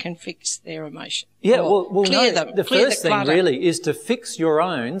they can fix their emotion. Yeah, Or well clear no, them. the clear first the thing clutter. really is to fix your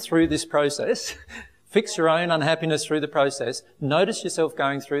own through this process. Fix your own unhappiness through the process. Notice yourself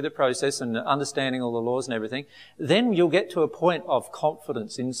going through the process and understanding all the laws and everything. Then you'll get to a point of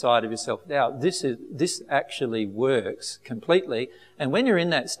confidence inside of yourself. Now, this actually works completely. And when you're in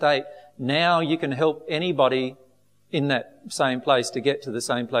that state, now you can help anybody in that same place to get to the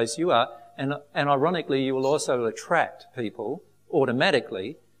same place you are. And ironically, you will also attract people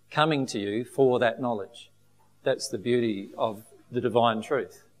automatically coming to you for that knowledge. That's the beauty of the divine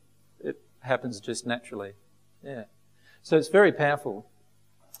truth. It happens just naturally. Yeah. So it's very powerful.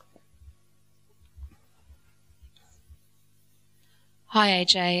 Hi,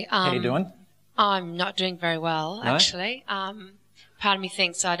 AJ. How you doing? I'm not doing very well, No? actually. Part of me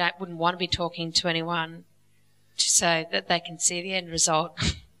thinks I wouldn't want to be talking to anyone so that they can see the end result.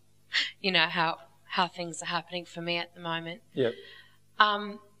 You know, how things are happening for me at the moment. Yep.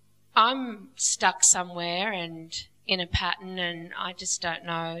 I'm stuck somewhere and in a pattern, and I just don't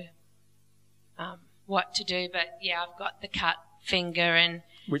know what to do. But, yeah, I've got the cut finger and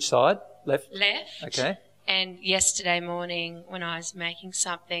Which side? Left? left. Okay. And yesterday morning when I was making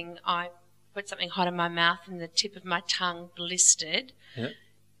something, I put something hot in my mouth and the tip of my tongue blistered. Yep.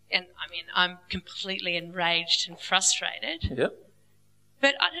 And, I mean, I'm completely enraged and frustrated. Yep.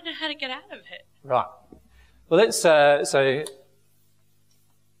 But I don't know how to get out of it. Right. Well, let's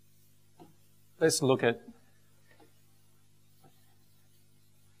look at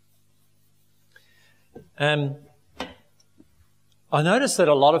I notice that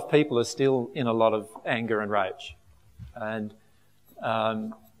a lot of people are still in a lot of anger and rage, and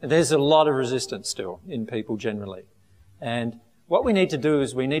there's a lot of resistance still in people generally. And what we need to do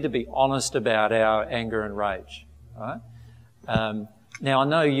is we need to be honest about our anger and rage. Right? Now, I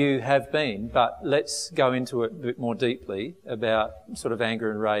know you have been, but let's go into it a bit more deeply about sort of anger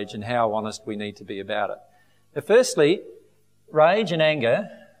and rage and how honest we need to be about it. Now, firstly, rage and anger,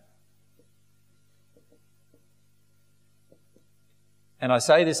 and I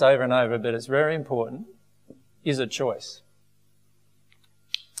say this over and over, but it's very important, is a choice.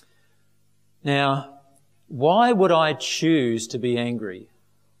 Now, why would I choose to be angry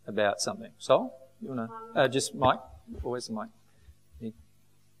about something? Sol, you want to, just Mike, where's the mic?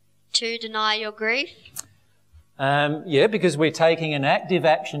 To deny your grief? Yeah, because we're taking an active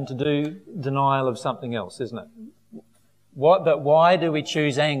action to do denial of something else, isn't it? But why do we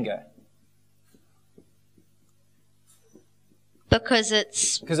choose anger? Because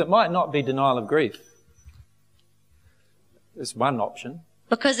it's... Because it might not be denial of grief. It's one option.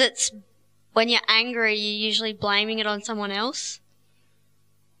 Because it's... When you're angry, you're usually blaming it on someone else?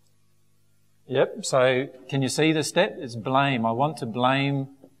 Yep, so can you see the step? It's blame. I want to blame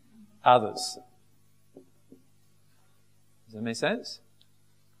others. Does that make sense?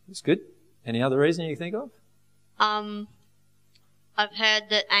 It's good. Any other reason you think of? I've heard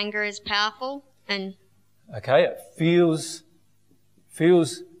that anger is powerful and... Okay, it feels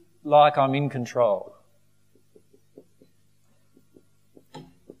like I'm in control.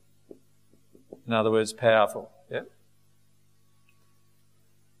 In other words, powerful. Yep.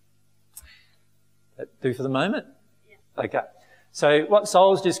 That do for the moment? Yeah. Okay. So what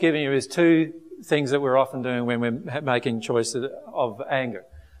Sol's just given you is two things that we're often doing when we're making choice of anger.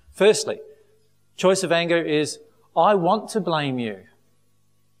 Firstly, choice of anger is, I want to blame you,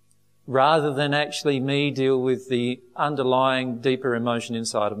 rather than actually me deal with the underlying deeper emotion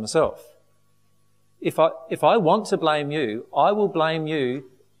inside of myself. If I want to blame you, I will blame you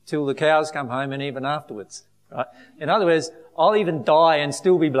till the cows come home and even afterwards. Right? In other words, I'll even die and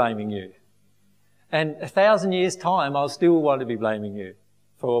still be blaming you. And 1,000 years' time, I'll still want to be blaming you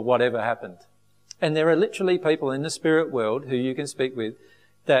for whatever happened. And there are literally people in the spirit world who you can speak with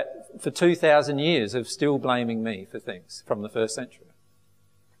that for 2,000 years are still blaming me for things from the first century.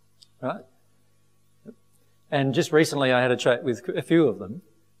 Right? And just recently I had a chat with a few of them,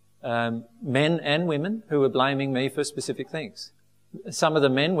 men and women, who were blaming me for specific things. Some of the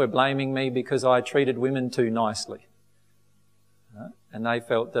men were blaming me because I treated women too nicely. Right? And they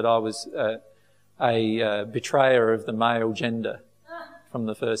felt that I was a betrayer of the male gender from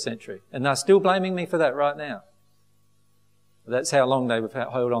the first century. And they're still blaming me for that right now. That's how long they've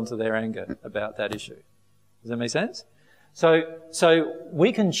held on to their anger about that issue. Does that make sense? So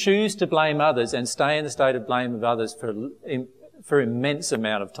we can choose to blame others and stay in the state of blame of others for immense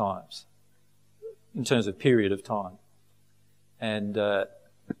amount of times, in terms of period of time. And I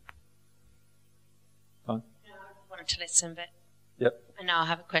wanted to listen, but yep. I know I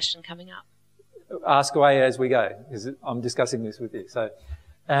have a question coming up. Ask away as we go, because I'm discussing this with you.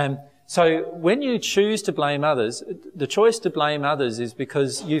 So when you choose to blame others, the choice to blame others is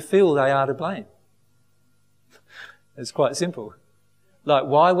because you feel they are to blame. It's quite simple. Like,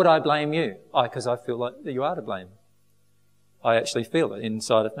 why would I blame you? Because I feel like you are to blame. I actually feel it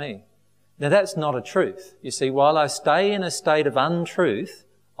inside of me. Now, that's not a truth. You see, while I stay in a state of untruth,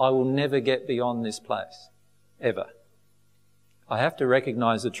 I will never get beyond this place. Ever. I have to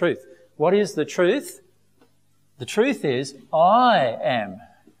recognise the truth. What is the truth? The truth is, I am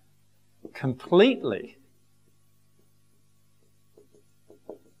completely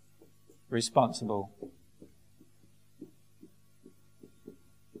responsible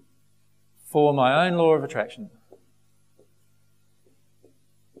for my own law of attraction,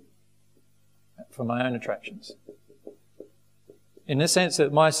 for my own attractions. In the sense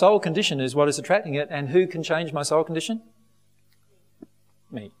that my soul condition is what is attracting it, and who can change my soul condition?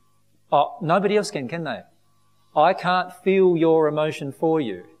 Me. Oh, nobody else can they? I can't feel your emotion for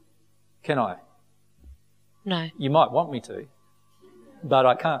you, can I? No. You might want me to, but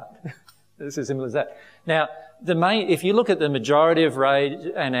I can't. It's as simple as that. Now, if you look at the majority of rage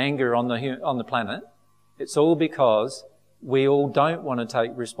and anger on the planet, it's all because we all don't want to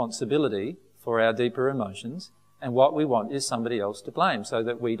take responsibility for our deeper emotions, and what we want is somebody else to blame so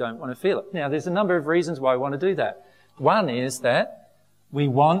that we don't want to feel it. Now, there's a number of reasons why we want to do that. One is that we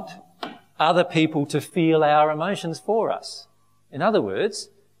want other people to feel our emotions for us. In other words,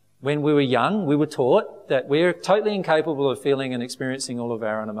 when we were young, we were taught that we're totally incapable of feeling and experiencing all of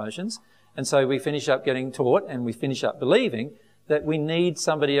our own emotions. And so we finish up getting taught, and we finish up believing that we need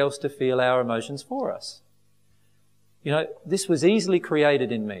somebody else to feel our emotions for us. You know, this was easily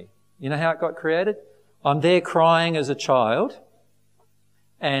created in me. You know how it got created? I'm there crying as a child,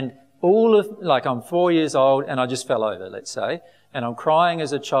 and I'm 4 years old and I just fell over, let's say, and I'm crying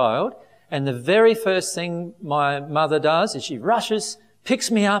as a child, and the very first thing my mother does is she rushes,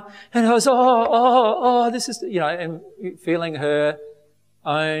 picks me up, and goes, this is, and feeling her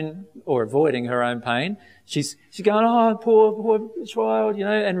own, or avoiding her own pain. She's going, oh, poor child,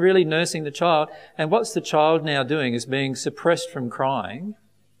 and really nursing the child. And what's the child now doing is being suppressed from crying,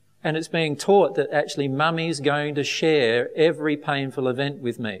 and it's being taught that actually mummy's going to share every painful event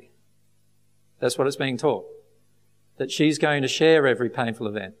with me. That's what it's being taught. That she's going to share every painful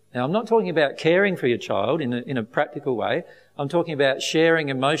event. Now, I'm not talking about caring for your child in a practical way. I'm talking about sharing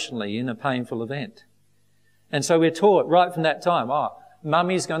emotionally in a painful event. And so we're taught right from that time,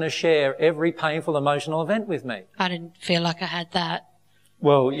 mummy's going to share every painful emotional event with me. I didn't feel like I had that.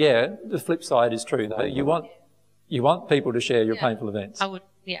 Well, yeah, the flip side is true, though. You want people to share your painful events. I wouldn't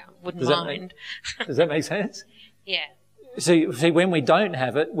mind. Does that make sense? Yeah. See, when we don't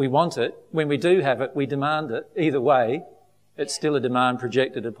have it, we want it. When we do have it, we demand it. Either way, it's still a demand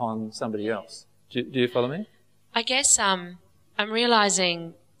projected upon somebody else. Do you follow me? I guess I'm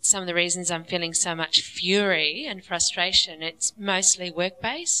realising some of the reasons I'm feeling so much fury and frustration. It's mostly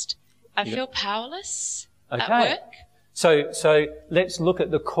work-based. I feel powerless at work. So let's look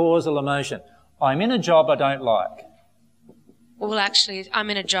at the causal emotion. I'm in a job I don't like. Well, actually, I'm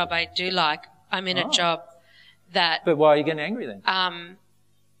in a job I do like. I'm in a job that... But why are you getting angry then?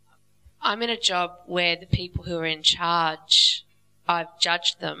 I'm in a job where the people who are in charge, I've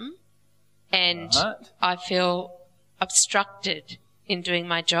judged them, and I feel obstructed in doing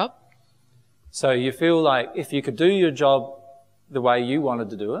my job. So you feel like if you could do your job the way you wanted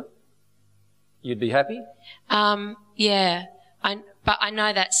to do it, you'd be happy? Yeah. But I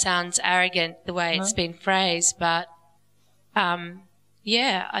know that sounds arrogant the way it's been phrased, but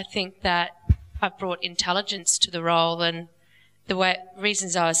I think that I've brought intelligence to the role, and the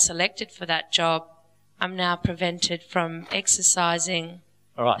reasons I was selected for that job, I'm now prevented from exercising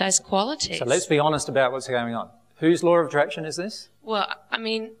those qualities. So let's be honest about what's going on. Whose law of attraction is this? Well, I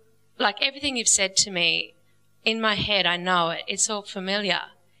mean, like everything you've said to me, in my head I know it. It's all familiar.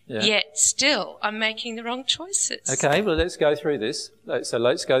 Yeah. Yet still I'm making the wrong choices. Okay, well, let's go through this. So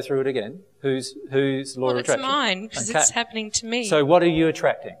let's go through it again. Whose law of attraction? Well, it's mine, because it's happening to me. So what are you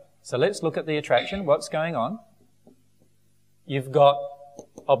attracting? So let's look at the attraction. What's going on? You've got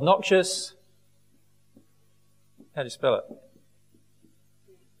obnoxious... How do you spell it?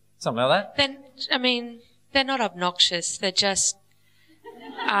 Something like that? They're not obnoxious. They're just...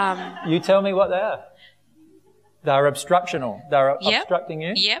 You tell me what they are. They're obstructional. They're obstructing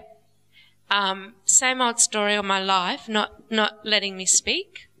you? Yep. Same old story all my life, not letting me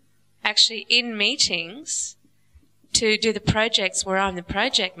speak. Actually, in meetings, to do the projects where I'm the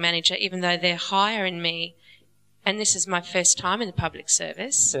project manager, even though they're higher in me, and this is my first time in the public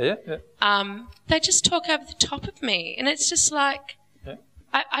service, they just talk over the top of me. And it's just like,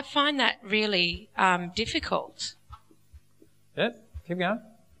 I find that really difficult. Yeah, keep going.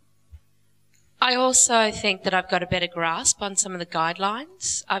 I also think that I've got a better grasp on some of the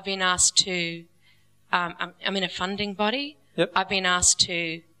guidelines. I've been asked to, I'm in a funding body. Yep. I've been asked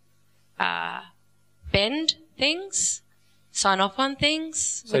to bend things, sign off on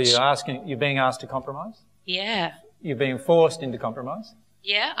things. So you're being asked to compromise? Yeah. You're being forced into compromise?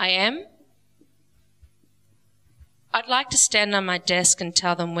 Yeah, I am. I'd like to stand on my desk and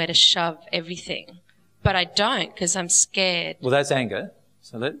tell them where to shove everything, but I don't because I'm scared. Well, that's anger.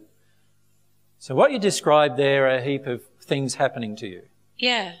 So what you described there are a heap of things happening to you.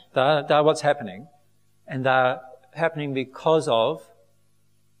 Yeah. They're what's happening, and they're happening because of...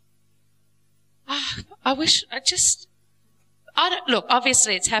 Look,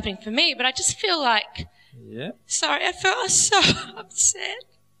 obviously it's happening for me, but I just feel like... Yeah. Sorry, I feel so upset.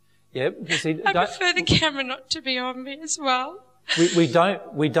 Yeah, you see, I prefer the camera not to be on me as well. We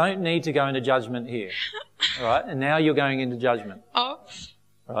don't need to go into judgment here, all right? And now you're going into judgment, Oh,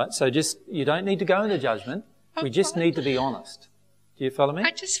 all right? So you don't need to go into judgment. We just need to be honest. Do you follow me?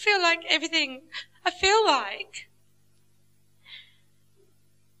 I just feel like everything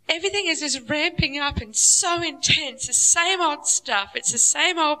is just ramping up and so intense. The same old stuff. It's the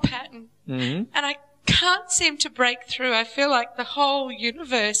same old pattern. Mm-hmm. And I can't seem to break through. I feel like the whole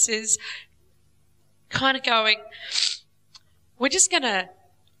universe is kind of going, we're just going to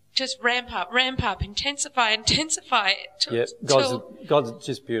just ramp up, intensify. Yeah, God's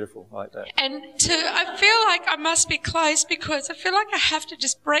just beautiful like that. And I feel like I must be close because I feel like I have to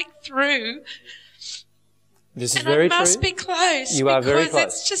just break through. This is and very I must true. be close. You are very because close.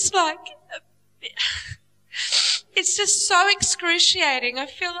 it's just like, it's just so excruciating. I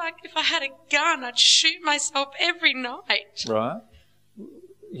feel like if I had a gun, I'd shoot myself every night. Right.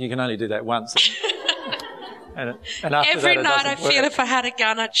 You can only do that once. and after Every that, night I doesn't feel work. if I had a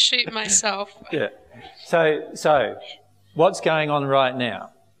gun, I'd shoot myself. Yeah. So what's going on right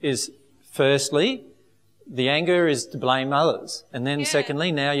now is, firstly, the anger is to blame others. And then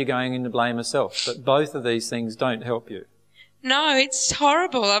secondly, now you're going in to blame yourself. But both of these things don't help you. No, it's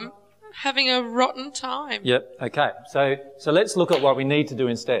horrible. I'm having a rotten time. Yep. Okay. So let's look at what we need to do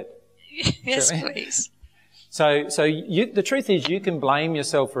instead. Yes, Shall we? please. So the truth is you can blame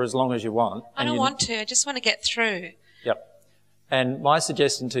yourself for as long as you want. I don't want to. I just want to get through. Yep. And my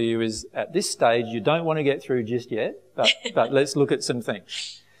suggestion to you is at this stage you don't want to get through just yet, but let's look at some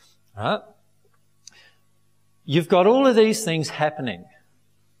things. All right? You've got all of these things happening,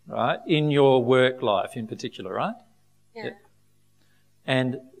 right, in your work life in particular, right? Yeah.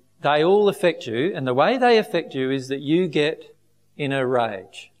 And they all affect you, and the way they affect you is that you get in a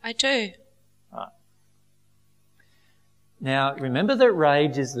rage. I do. Right. Now, remember that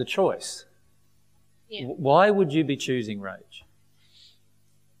rage is the choice. Yeah. Why would you be choosing rage?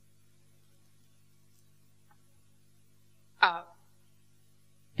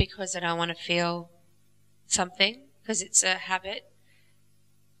 Because I don't want to feel something, because it's a habit.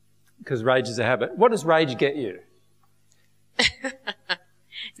 Because rage is a habit. What does rage get you?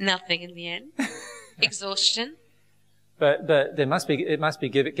 Nothing in the end. Exhaustion. But it must be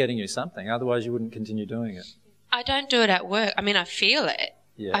getting you something. Otherwise, you wouldn't continue doing it. I don't do it at work. I mean, I feel it.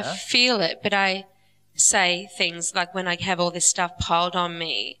 Yeah. I feel it, but I say things like when I have all this stuff piled on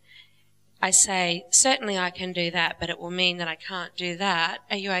me, I say, certainly I can do that, but it will mean that I can't do that.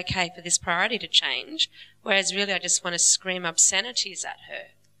 Are you okay for this priority to change? Whereas really I just want to scream obscenities at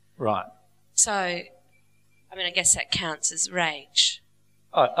her. Right. So, I mean, I guess that counts as rage.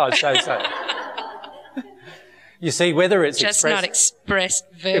 I'd say so. You see, whether it's just not expressed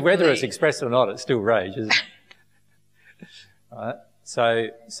verbally. Whether it's expressed or not, it's still rage, isn't it? Right. So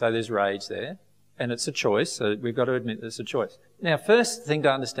there's rage there, and it's a choice. So we've got to admit there's a choice. Now, first thing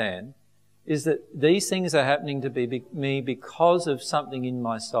to understand is that these things are happening to me because of something in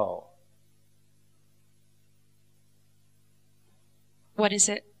my soul. What is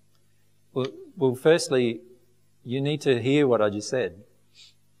it? Well, firstly, you need to hear what I just said.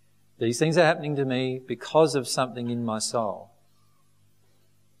 These things are happening to me because of something in my soul.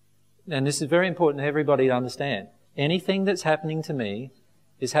 And this is very important for everybody to understand. Anything that's happening to me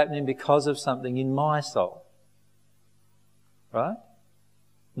is happening because of something in my soul. Right?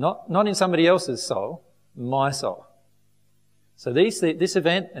 Not in somebody else's soul, my soul. So this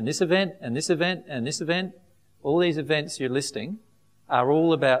event and this event and this event and this event, all these events you're listing are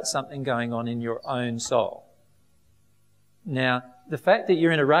all about something going on in your own soul. Now, the fact that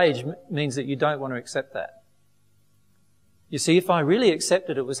you're in a rage means that you don't want to accept that. You see, if I really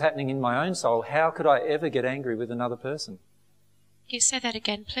accepted it was happening in my own soul, how could I ever get angry with another person? Can you say that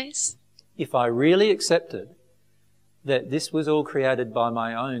again, please? If I really accepted that this was all created by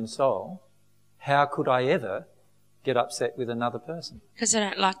my own soul, how could I ever get upset with another person? Because I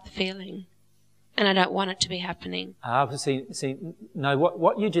don't like the feeling. and I don't want it to be happening. No,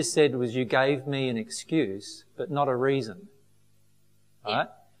 what you just said was you gave me an excuse, but not a reason. Right?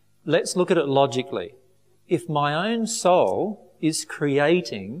 Let's look at it logically. If my own soul is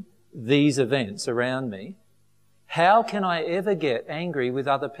creating these events around me, how can I ever get angry with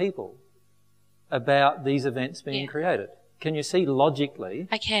other people about these events being created? Can you see logically?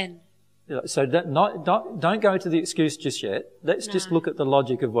 I can. So don't go to the excuse just yet. Let's just look at the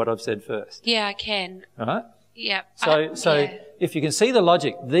logic of what I've said first. Yeah, I can. All right? Yeah. So if you can see the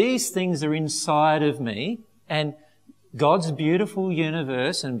logic, these things are inside of me, and God's beautiful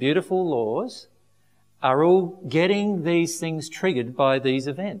universe and beautiful laws are all getting these things triggered by these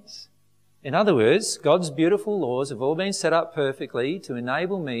events. In other words, God's beautiful laws have all been set up perfectly to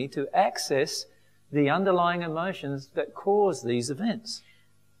enable me to access the underlying emotions that cause these events.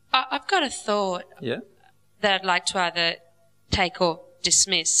 I've got a thought that I'd like to either take or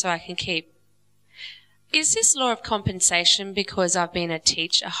dismiss so I can keep. Is this law of compensation because I've been a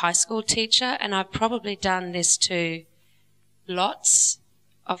high school teacher, and I've probably done this to lots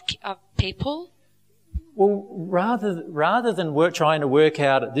of people? Well, rather than trying to work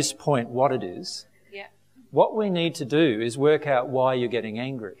out at this point what it is, what we need to do is work out why you're getting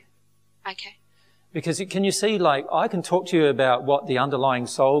angry. Okay. Because can you see, I can talk to you about what the underlying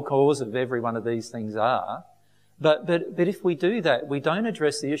soul cause of every one of these things are, but if we do that, we don't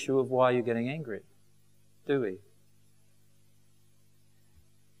address the issue of why you're getting angry, do we?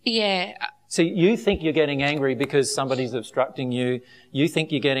 Yeah. See, you think you're getting angry because somebody's obstructing you. You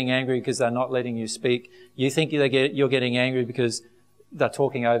think you're getting angry because they're not letting you speak. You think you're getting angry because they're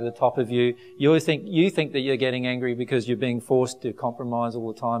talking over the top of you. You think that you're getting angry because you're being forced to compromise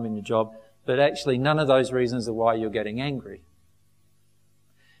all the time in your job. But actually, none of those reasons are why you're getting angry.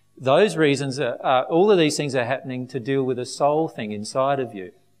 Those reasons all of these things are happening to deal with a soul thing inside of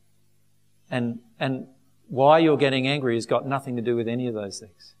you. And why you're getting angry has got nothing to do with any of those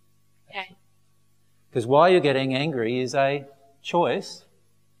things. Okay. Because why you're getting angry is a choice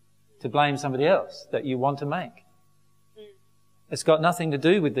to blame somebody else that you want to make. It's got nothing to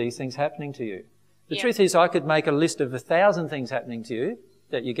do with these things happening to you. The truth is, I could make a list of 1,000 things happening to you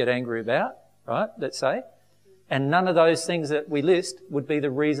that you get angry about, right, let's say, and none of those things that we list would be the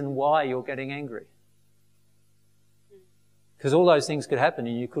reason why you're getting angry. Because all those things could happen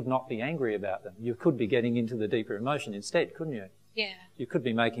and you could not be angry about them. You could be getting into the deeper emotion instead, couldn't you? Yeah. You could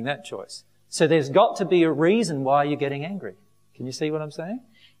be making that choice. So there's got to be a reason why you're getting angry. Can you see what I'm saying?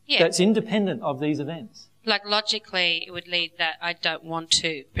 Yeah. That's independent of these events. Like logically, it would lead that I don't want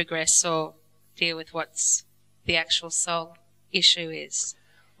to progress or deal with what's the actual soul issue is.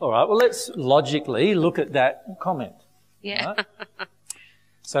 All right, well, let's logically look at that comment. Yeah. Right?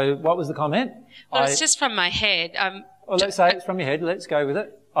 So what was the comment? Well, it's just from my head. Well, let's say it's from your head. Let's go with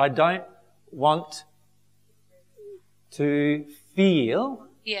it. I don't want to feel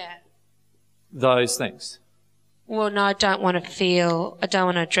those things. Well, no, I don't want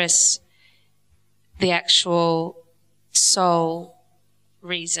to address the actual soul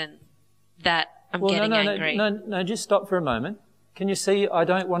reason that I'm getting angry. No, just stop for a moment. Can you see I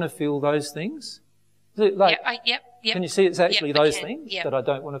don't want to feel those things? Yep. Can you see it's actually those things that I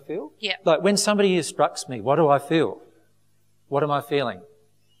don't want to feel? Yeah. Like when somebody instructs me, what do I feel? What am I feeling?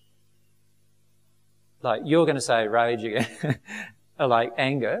 Like you're going to say rage again, or like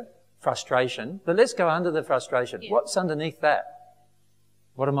anger, frustration. But let's go under the frustration. Yeah. What's underneath that?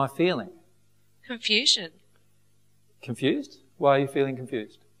 What am I feeling? Confusion. Confused? Why are you feeling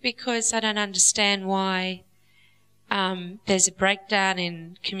confused? Because I don't understand why there's a breakdown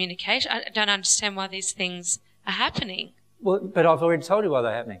in communication. I don't understand why these things are happening. Well, but I've already told you why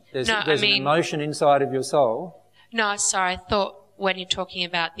they're happening. There's an emotion inside of your soul. No, sorry. I thought when you're talking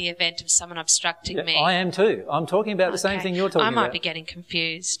about the event of someone obstructing me. I am too. I'm talking about the same thing you're talking about. I might be getting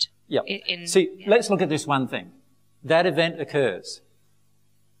confused. Yeah. Let's look at this one thing. That event occurs.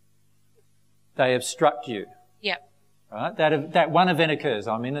 They obstruct you. Yep. Right? That one event occurs.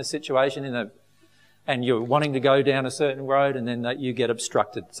 I'm in a situation and you're wanting to go down a certain road and then you get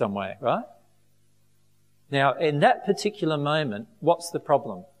obstructed some way, right? Now, in that particular moment, what's the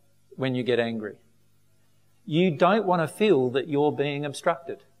problem when you get angry? You don't want to feel that you're being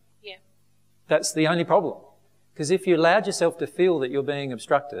obstructed. Yeah. That's the only problem. Because if you allowed yourself to feel that you're being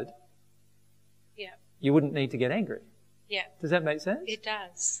obstructed, you wouldn't need to get angry. Yeah. Does that make sense? It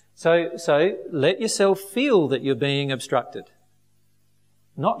does. So let yourself feel that you're being obstructed.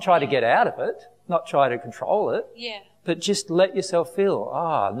 Not try to get out of it, not try to control it. Yeah. But just let yourself feel,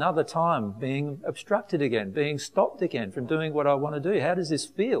 another time being obstructed again, being stopped again from doing what I want to do. How does this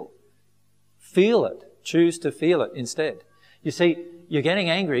feel? Feel it. Choose to feel it instead. You see, you're getting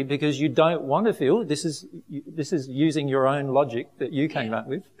angry because you don't want to feel. This is using your own logic that you came up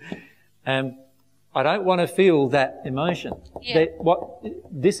with. I don't want to feel that emotion. Yeah. That what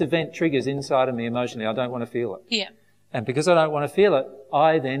this event triggers inside of me emotionally, I don't want to feel it. Yeah. And because I don't want to feel it,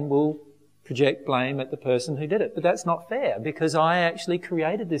 I then will project blame at the person who did it. But that's not fair, because I actually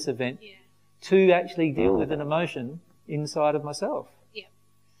created this event to actually deal with an emotion inside of myself. Yeah.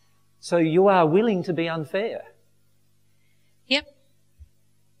 So you are willing to be unfair. Yep.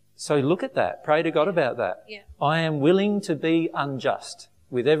 So look at that. Pray to God about that. Yeah. I am willing to be unjust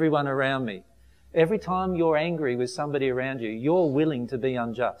with everyone around me. Every time you're angry with somebody around you, you're willing to be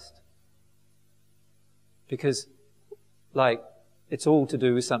unjust. Because, it's all to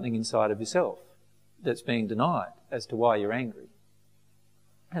do with something inside of yourself that's being denied as to why you're angry.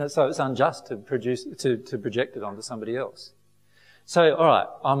 And so it's unjust to project it onto somebody else. So, all right,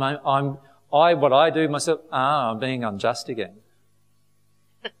 what I do myself, I'm being unjust again.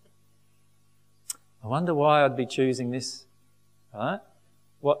 I wonder why I'd be choosing this, right?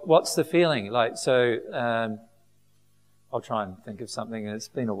 What's the feeling? I'll try and think of something. It's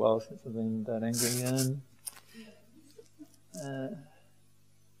been a while since I've been that angry.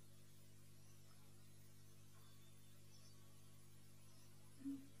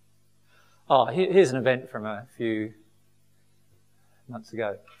 Here's an event from a few months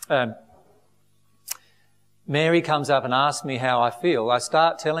ago. Mary comes up and asks me how I feel. I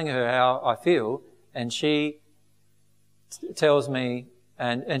start telling her how I feel, and she tells me,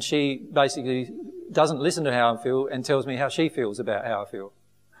 and she basically doesn't listen to how I feel and tells me how she feels about how I feel.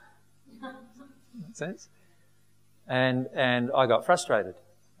 Make sense? And I got frustrated.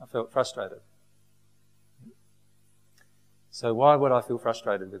 I felt frustrated. So why would I feel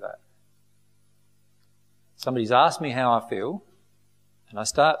frustrated with that? Somebody's asked me how I feel, and I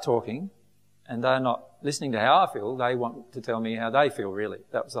start talking, and they're not listening to how I feel. They want to tell me how they feel, really.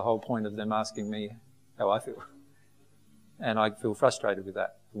 That was the whole point of them asking me how I feel. And I feel frustrated with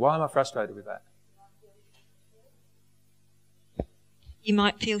that. Why am I frustrated with that? You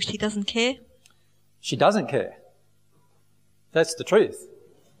might feel she doesn't care. She doesn't care. That's the truth.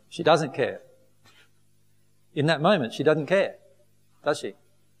 She doesn't care. In that moment, she doesn't care, does she?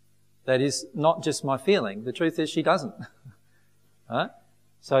 That is not just my feeling. The truth is she doesn't. Right?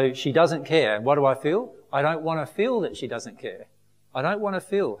 So she doesn't care. What do I feel? I don't want to feel that she doesn't care. I don't want to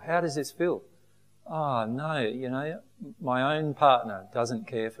feel. How does this feel? Oh, no, my own partner doesn't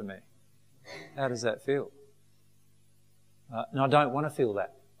care for me. How does that feel? And I don't want to feel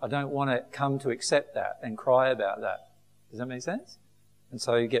that. I don't want to come to accept that and cry about that. Does that make sense? And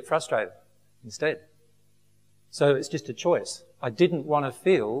so you get frustrated instead. So it's just a choice. I didn't want to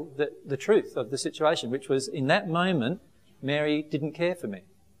feel the truth of the situation, which was in that moment, Mary didn't care for me.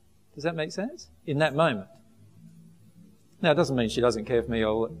 Does that make sense? In that moment. Now, it doesn't mean she doesn't care for me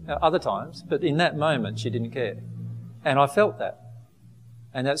all other times, but in that moment, she didn't care. And I felt that.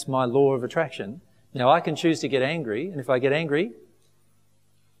 And that's my law of attraction. Now, I can choose to get angry, and if I get angry,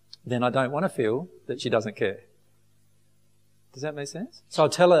 then I don't want to feel that she doesn't care. Does that make sense? So I'll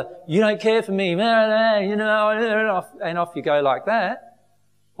tell her, you don't care for me, and off you go like that.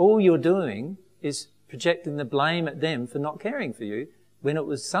 All you're doing is projecting the blame at them for not caring for you, when it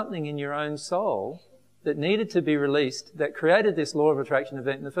was something in your own soul that needed to be released that created this law of attraction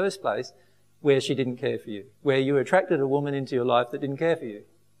event in the first place, where she didn't care for you, where you attracted a woman into your life that didn't care for you.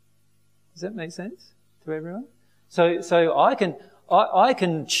 Does that make sense to everyone? So I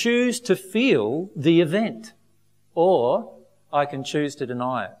can choose to feel the event, or I can choose to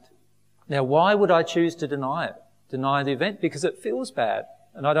deny it. Now, why would I choose to deny it? Deny the event? Because it feels bad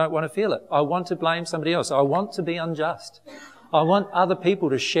and I don't want to feel it. I want to blame somebody else. I want to be unjust. I want other people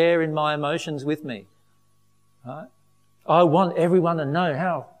to share in my emotions with me. Right? I want everyone to know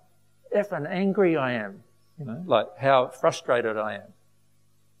how effing angry I am. Like how frustrated I am.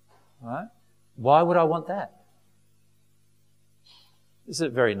 Right? Why would I want that? Is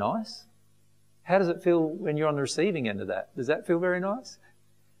it very nice? How does it feel when you're on the receiving end of that? Does that feel very nice?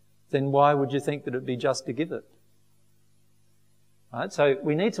 Then why would you think that it'd be just to give it? Right? So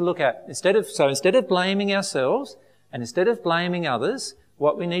we need to look at, instead of blaming ourselves and instead of blaming others,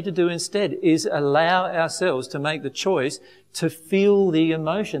 what we need to do instead is allow ourselves to make the choice to feel the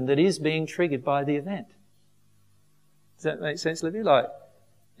emotion that is being triggered by the event. Does that make sense, Livy?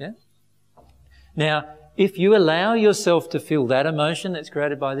 Yeah? Now, if you allow yourself to feel that emotion that's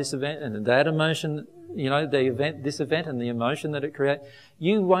created by this event and that emotion, this event and the emotion that it creates,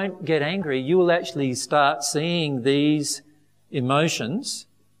 you won't get angry. You will actually start seeing these emotions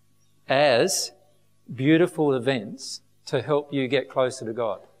as beautiful events to help you get closer to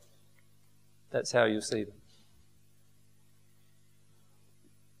God. That's how you'll see them.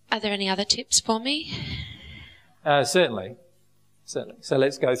 Are there any other tips for me? Certainly. So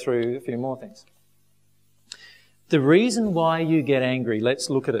let's go through a few more things. The reason why you get angry, let's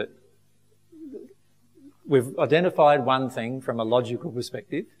look at it. We've identified one thing from a logical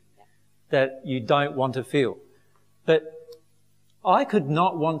perspective, that you don't want to feel. But I could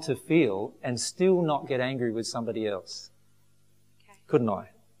not want to feel and still not get angry with somebody else. Okay. Couldn't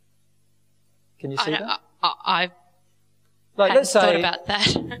I? Can you see that? I like, let's thought say, about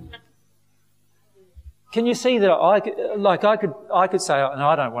that. Can you see that I could say, no,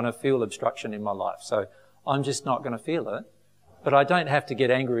 I don't want to feel obstruction in my life, so I'm just not going to feel it. But I don't have to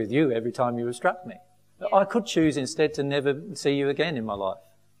get angry with you every time you obstruct me. Yeah. I could choose instead to never see you again in my life.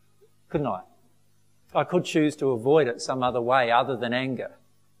 Couldn't I? I could choose to avoid it some other way other than anger.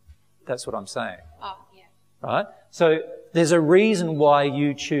 That's what I'm saying. Oh, yeah. Right? So there's a reason why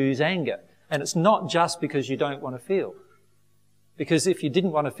you choose anger. And it's not just because you don't want to feel. Because if you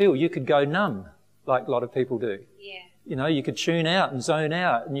didn't want to feel, you could go numb, like a lot of people do. Yeah. You know, you could tune out and zone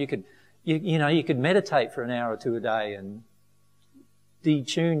out, and you could meditate for an hour or two a day and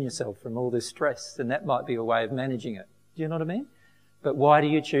detune yourself from all this stress, and that might be a way of managing it. Do you know what I mean? But why do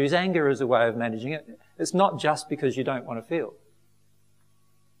you choose anger as a way of managing it? It's not just because you don't want to feel.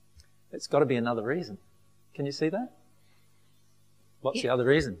 It's got to be another reason. Can you see that? What's the other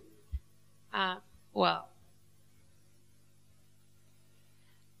reason? Well,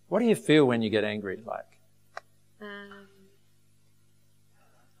 what do you feel when you get angry, like?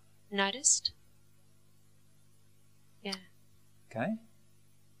 Noticed. Yeah. Okay.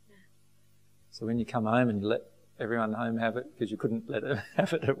 Yeah. So when you come home and you let everyone home have it because you couldn't let them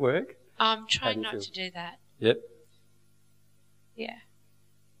have it at work? I'm trying not to do that. Yep. Yeah.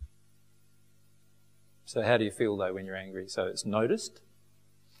 So how do you feel, though, when you're angry? So it's noticed.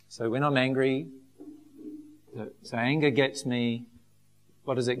 So when I'm angry, so anger gets me,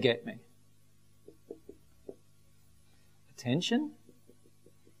 what does it get me? Attention?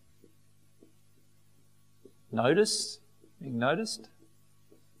 Notice? Being noticed?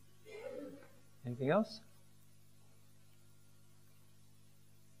 Anything else?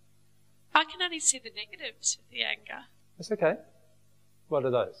 I can only see the negatives with the anger. That's okay. What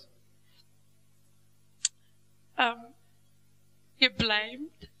are those? You're blamed.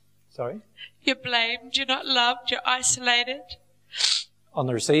 Sorry? You're blamed. You're not loved. You're isolated. On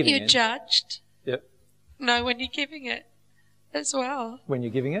the receiving end? You're judged. Yep. No, when you're giving it as well. When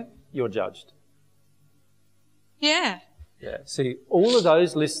you're giving it, you're judged. Yeah. Yeah. See, all of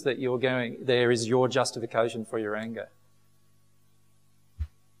those lists that you're going, there is your justification for your anger.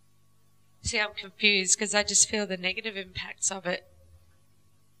 See, I'm confused because I just feel the negative impacts of it.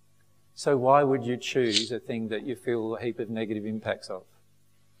 So why would you choose a thing that you feel a heap of negative impacts of?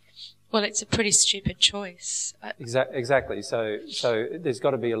 Well, it's a pretty stupid choice. Exactly. So there's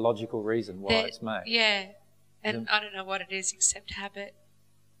got to be a logical reason why it's made. Yeah. And I don't know what it is except habit.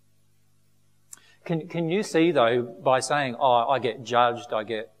 Can you see, though, by saying, I get judged,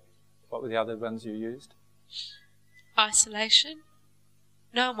 what were the other ones you used? Isolation.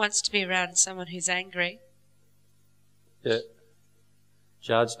 No one wants to be around someone who's angry. Yeah.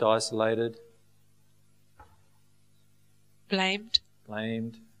 Judged, isolated. Blamed.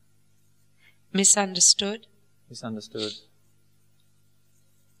 Misunderstood.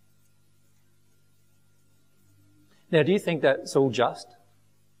 Now, do you think that's all just?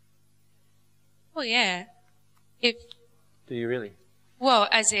 Well, yeah. Do you really? Well,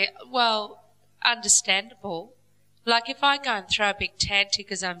 understandable. Like if I go and throw a big tantrum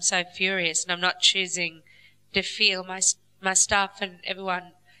because I'm so furious and I'm not choosing to feel my stuff and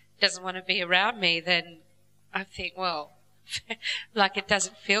everyone doesn't want to be around me, then I think, well, like it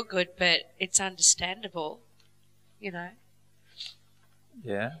doesn't feel good, but it's understandable, you know.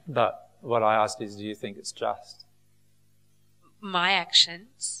 Yeah, but what I asked is, do you think it's just? My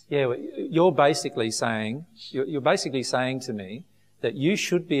actions. Yeah, well, you're basically saying to me that you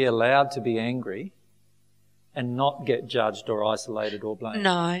should be allowed to be angry and not get judged or isolated or blamed.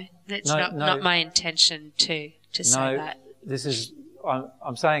 No, that's not my intention to say that.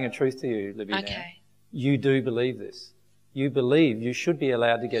 I'm saying a truth to you, Libby. Okay. Now. You do believe this. You believe you should be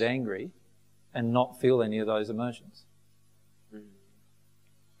allowed to get angry and not feel any of those emotions.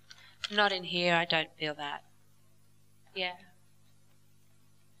 Not in here, I don't feel that. Yeah.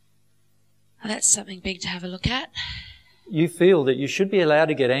 Well, that's something big to have a look at. You feel that you should be allowed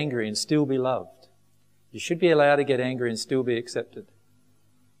to get angry and still be loved. You should be allowed to get angry and still be accepted.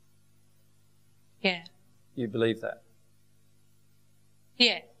 Yeah. You believe that?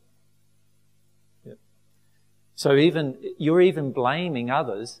 Yeah. Yep. So you're even blaming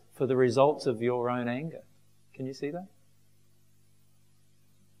others for the results of your own anger. Can you see that?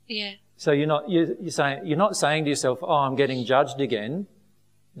 Yeah. So you're not saying to yourself, oh, I'm getting judged again.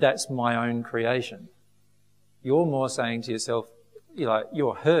 That's my own creation. You're more saying to yourself,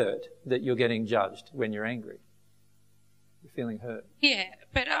 you're hurt that you're getting judged when you're angry. You're feeling hurt. Yeah,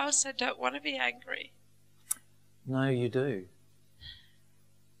 but I also don't want to be angry. No, you do.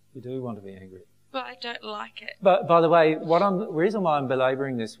 You do want to be angry. But I don't like it. But by the way, the reason why I'm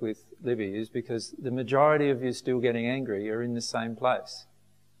belabouring this with Libby is because the majority of you still getting angry are in the same place,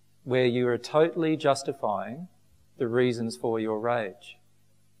 where you are totally justifying the reasons for your rage.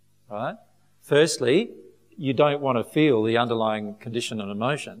 Right? Firstly, you don't want to feel the underlying condition and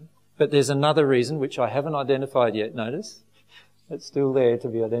emotion, but there's another reason which I haven't identified yet, notice. It's still there to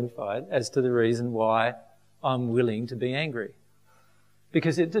be identified as to the reason why I'm willing to be angry.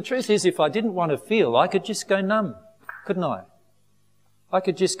 Because the truth is, if I didn't want to feel, I could just go numb, couldn't I? I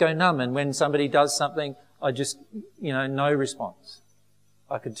could just go numb, and when somebody does something, I just, no response.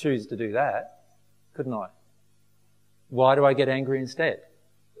 I could choose to do that, couldn't I? Why do I get angry instead?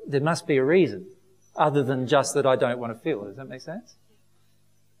 There must be a reason, other than just that I don't want to feel. Does that make sense?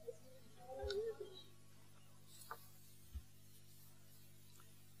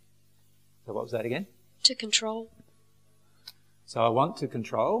 So what was that again? To control. So I want to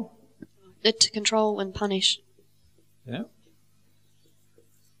control. To control and punish. Yeah.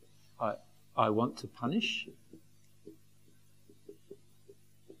 I want to punish.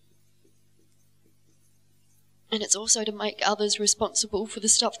 And it's also to make others responsible for the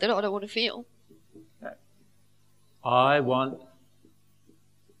stuff that I don't want to feel. Okay. I want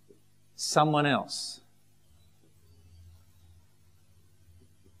someone else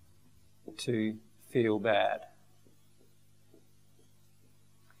to feel bad.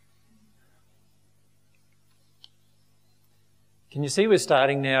 Can you see we're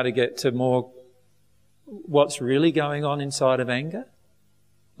starting now to get to more what's really going on inside of anger?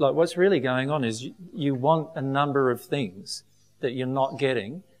 Like what's really going on is you want a number of things that you're not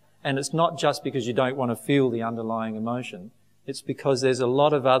getting, and it's not just because you don't want to feel the underlying emotion. It's because there's a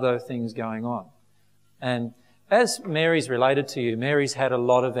lot of other things going on. And as Mary's related to you, Mary's had a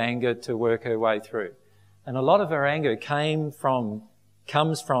lot of anger to work her way through. And a lot of her anger comes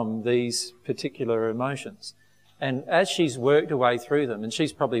from these particular emotions. And as she's worked her way through them, and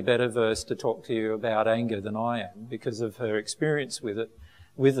she's probably better versed to talk to you about anger than I am because of her experience with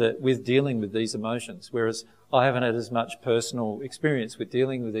dealing with these emotions, whereas I haven't had as much personal experience with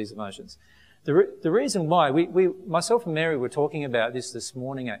dealing with these emotions. The reason why, myself and Mary were talking about this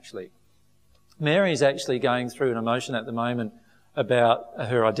morning actually. Mary's actually going through an emotion at the moment about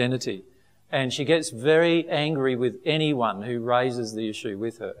her identity, and she gets very angry with anyone who raises the issue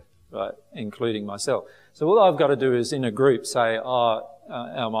with her, right, including myself. So all I've got to do is in a group say,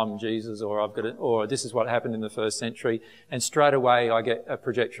 I'm Jesus, or this is what happened in the first century, and straight away I get a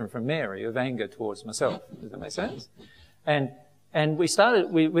projection from Mary of anger towards myself. Does that make sense? And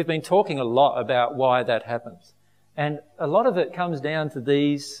we've been talking a lot about why that happens. And a lot of it comes down to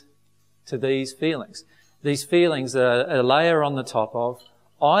these feelings. These feelings are a layer on the top of,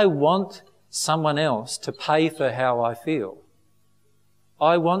 I want someone else to pay for how I feel.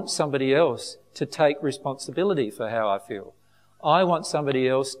 I want somebody else to take responsibility for how I feel. I want somebody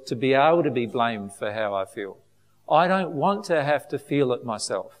else to be able to be blamed for how I feel. I don't want to have to feel it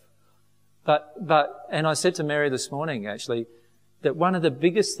myself. And I said to Mary this morning, actually, that one of the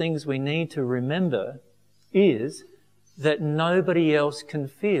biggest things we need to remember is that nobody else can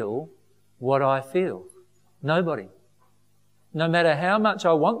feel what I feel. Nobody. No matter how much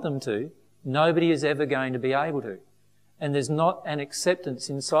I want them to, nobody is ever going to be able to. And there's not an acceptance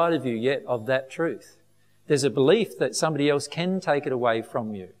inside of you yet of that truth. There's a belief that somebody else can take it away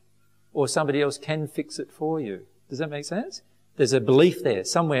from you, or somebody else can fix it for you. Does that make sense? There's a belief there,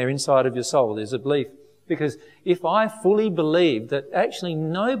 somewhere inside of your soul. There's a belief. Because if I fully believe that actually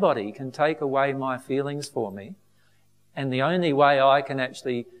nobody can take away my feelings for me, and the only way I can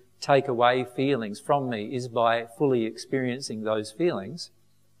actually take away feelings from me is by fully experiencing those feelings,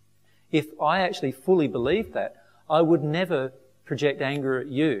 if I actually fully believe that, I would never project anger at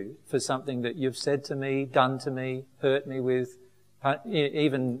you for something that you've said to me, done to me, hurt me with,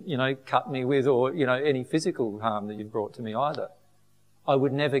 even, cut me with, or, any physical harm that you've brought to me either. I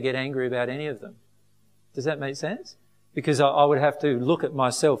would never get angry about any of them. Does that make sense? Because I would have to look at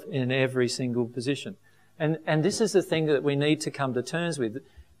myself in every single position. And this is the thing that we need to come to terms with.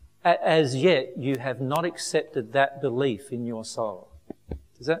 As yet, you have not accepted that belief in your soul.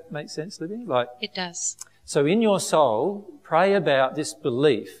 Does that make sense, Libby? It does. So in your soul, pray about this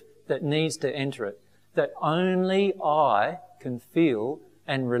belief that needs to enter it, that only I can feel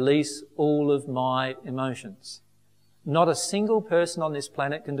and release all of my emotions. Not a single person on this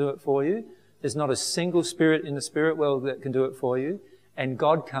planet can do it for you. There's not a single spirit in the spirit world that can do it for you. And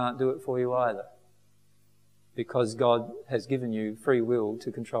God can't do it for you either. Because God has given you free will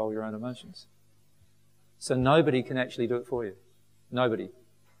to control your own emotions. So nobody can actually do it for you. Nobody.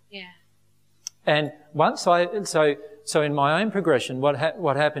 Yeah. And once so in my own progression, what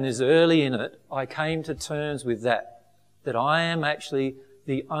happened is early in it, I came to terms with that I am actually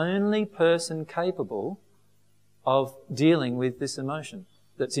the only person capable of dealing with this emotion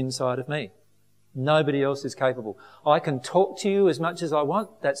that's inside of me. Nobody else is capable. I can talk to you as much as I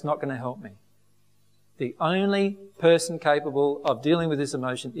want. That's not going to help me. The only person capable of dealing with this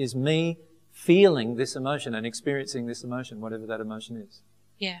emotion is me feeling this emotion and experiencing this emotion, whatever that emotion is.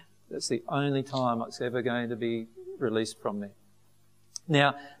 Yeah. That's the only time it's ever going to be released from me.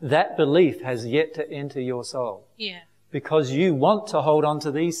 Now, that belief has yet to enter your soul. Yeah. Because you want to hold on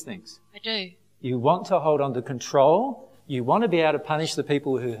to these things. I do. You want to hold on to control. You want to be able to punish the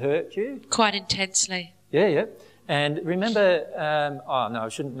people who hurt you. Quite intensely. Yeah. And remember, I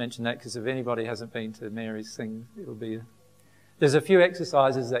shouldn't mention that because if anybody hasn't been to Mary's thing, it'll be... There's a few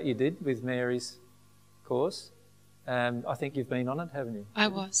exercises that you did with Mary's course. I think you've been on it, haven't you? I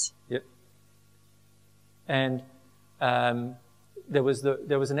was. Yep. And there was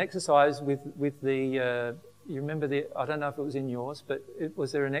an exercise with the... you remember I don't know if it was in yours, but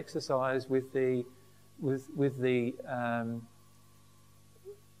was there an exercise with the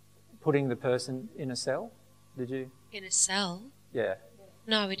putting the person in a cell? Did you? In a cell? Yeah.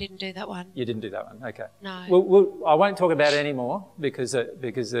 No, we didn't do that one. You didn't do that one, okay. No. Well, I won't talk about it anymore because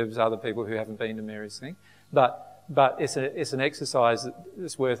there's other people who haven't been to Mary's thing, but it's an exercise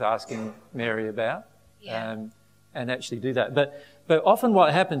that's worth asking Mary about, and actually do that. But often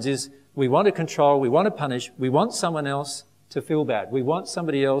what happens is we want to control, we want to punish, we want someone else to feel bad. We want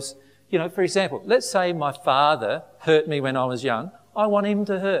somebody else, for example, let's say my father hurt me when I was young. I want him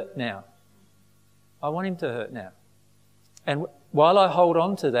to hurt now. I want him to hurt now. And while I hold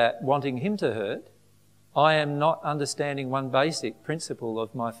on to that, wanting him to hurt, I am not understanding one basic principle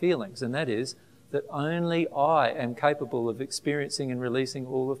of my feelings, and that is that only I am capable of experiencing and releasing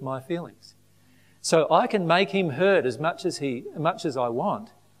all of my feelings. So I can make him hurt as much as I want,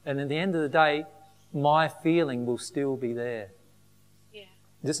 and at the end of the day, my feeling will still be there. Yeah.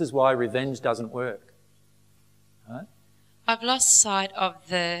 This is why revenge doesn't work. Right? I've lost sight of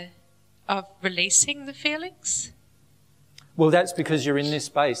releasing the feelings. Well, that's because you're in this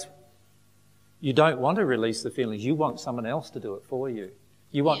space. You don't want to release the feelings. You want someone else to do it for you.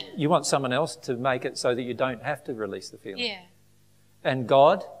 You want someone else to make it so that you don't have to release the feelings. Yeah. And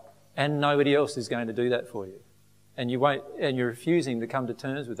God and nobody else is going to do that for you. And you're refusing to come to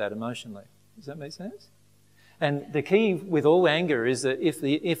terms with that emotionally. Does that make sense? And the key with all anger is that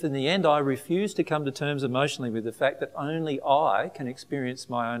if in the end I refuse to come to terms emotionally with the fact that only I can experience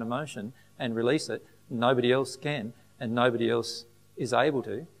my own emotion and release it, nobody else can, and nobody else is able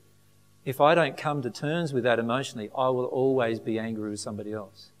to, if I don't come to terms with that emotionally, I will always be angry with somebody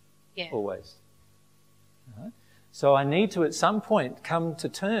else. Yeah. Always. Right? So I need to at some point come to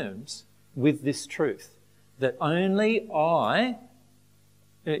terms with this truth, that only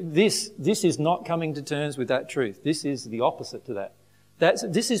this is not coming to terms with that truth. This is the opposite to that.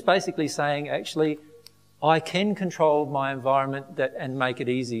 This is basically saying, actually, I can control my environment and make it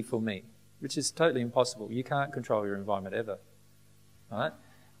easy for me, which is totally impossible. You can't control your environment ever. Right?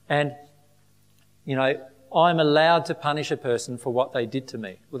 And, I'm allowed to punish a person for what they did to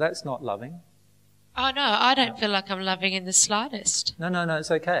me. Well, that's not loving. Oh, no, I don't feel like I'm loving in the slightest. No,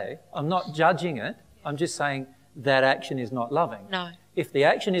 it's okay. I'm not judging it. I'm just saying that action is not loving. No. If the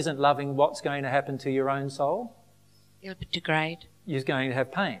action isn't loving, what's going to happen to your own soul? It'll degrade. You're going to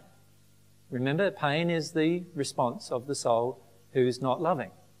have pain. Remember, pain is the response of the soul who is not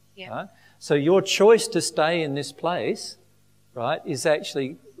loving. Yeah. Right? So your choice to stay in this place, right, is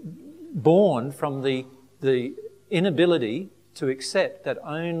actually born from the inability to accept that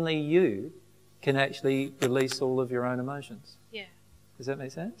only you can actually release all of your own emotions. Yeah. Does that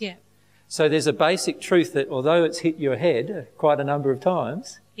make sense? Yeah. So there's a basic truth that although it's hit your head quite a number of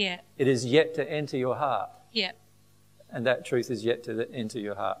times, Yeah. it is yet to enter your heart. Yeah. And that truth is yet to enter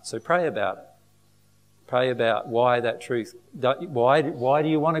your heart. So pray about it. Pray about why that truth, why do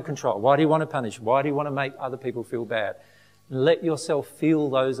you want to control? Why do you want to punish? Why do you want to make other people feel bad? Let yourself feel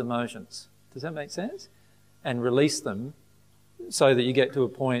those emotions. Does that make sense? And release them so that you get to a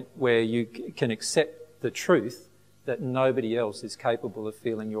point where you can accept the truth that nobody else is capable of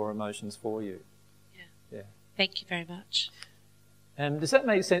feeling your emotions for you. Yeah. Thank you very much. Does that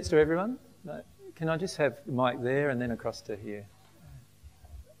make sense to everyone? No. Can I just have the mic there and then across to here?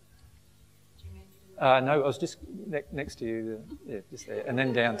 No, I was just next to you. Yeah, just there. And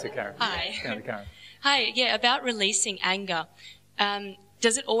then down to Karen. Hi. Down to Karen. Hi, yeah, about releasing anger.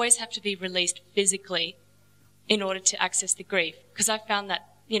 Does it always have to be released physically in order to access the grief? Because I found that,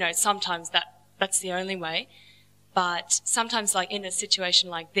 sometimes that's the only way. But sometimes, like in a situation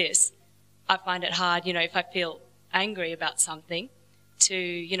like this, I find it hard, if I feel angry about something,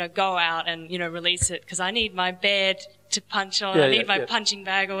 to, go out and, release it, because I need my bed to punch on, I need my punching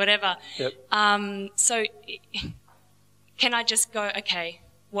bag or whatever. Yep. So can I just go, okay,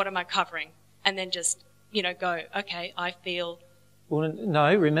 what am I covering? And then just, go, okay, I feel... Well,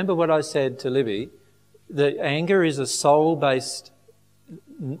 no, remember what I said to Libby, that anger is a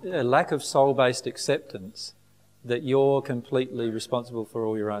lack of soul-based acceptance that you're completely responsible for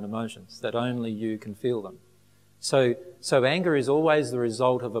all your own emotions, that only you can feel them. So anger is always the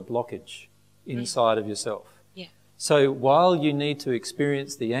result of a blockage inside of yourself. Yeah. So while you need to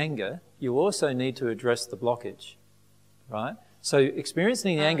experience the anger, you also need to address the blockage, right? So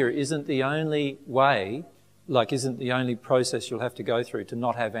experiencing the anger isn't the only way, isn't the only process you'll have to go through to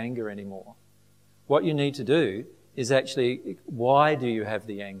not have anger anymore. What you need to do is actually, why do you have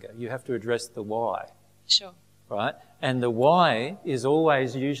the anger? You have to address the why. Sure. Right? And the why is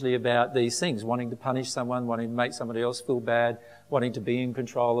always usually about these things, wanting to punish someone, wanting to make somebody else feel bad, wanting to be in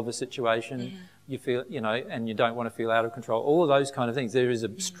control of a situation. You feel, and you don't want to feel out of control. All of those kind of things. There is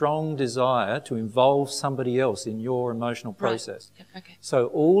a strong desire to involve somebody else in your emotional process. Right. Okay. So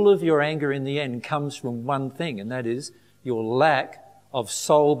all of your anger in the end comes from one thing, and that is your lack of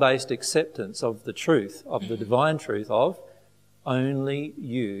soul-based acceptance of the truth, of the divine truth of only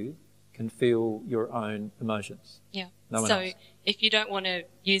you can feel your own emotions. Yeah. No one so else. if you don't want to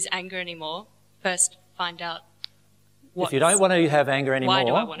use anger anymore, first find out if you don't want to have anger why do I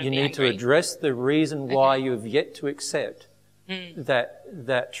anymore, want to you be need to angry? address the reason why you have yet to accept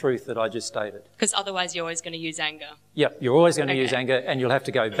that truth that I just stated. Because otherwise you're always going to use anger. Yeah, you're always going to use anger, and you'll have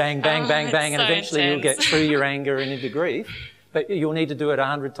to go bang, bang, bang, bang, and so eventually you'll get intense. through your anger and into grief. But you'll need to do it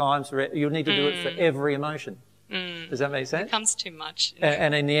 100 times. You'll need to do it for every emotion. Does that make sense? It becomes too much.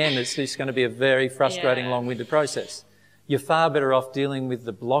 And in the end, it's just going to be a very frustrating, long-winded process. You're far better off dealing with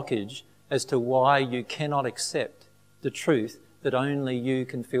the blockage as to why you cannot accept the truth that only you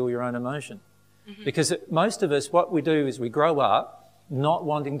can feel your own emotion. Because most of us, what we do is we grow up not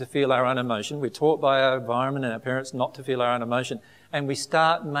wanting to feel our own emotion. We're taught by our environment and our parents not to feel our own emotion. And we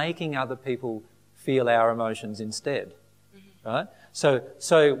start making other people feel our emotions instead. Right?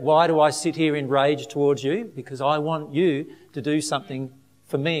 So why do I sit here in rage towards you? Because I want you to do something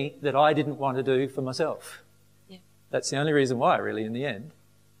for me that I didn't want to do for myself. Yeah. That's the only reason why, really, in the end.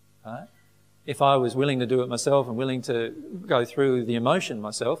 Right? If I was willing to do it myself and willing to go through the emotion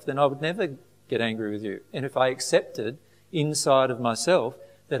myself, then I would never get angry with you. And if I accepted inside of myself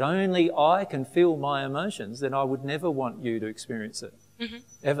that only I can feel my emotions, then I would never want you to experience it.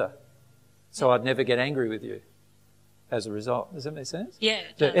 Ever. So I'd never get angry with you as a result. Does that make sense? Yeah,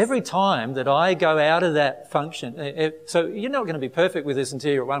 it So does. every time that I go out of that function, so you're not going to be perfect with this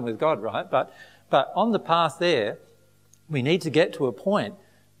until you're at one with God, right? But on the path there, we need to get to a point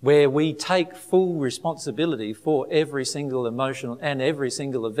where we take full responsibility for every single emotional and every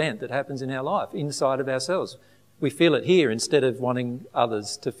single event that happens in our life inside of ourselves. We feel it here instead of wanting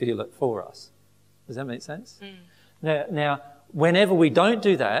others to feel it for us. Does that make sense? Now, whenever we don't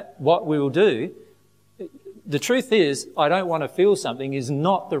do that, what we will do, the truth is, I don't want to feel something is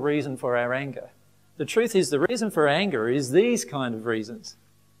not the reason for our anger. The truth is, the reason for anger is these kind of reasons.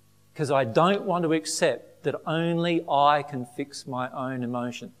 Because I don't want to accept that only I can fix my own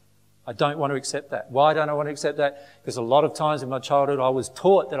emotion. I don't want to accept that. Why don't I want to accept that? Because a lot of times in my childhood I was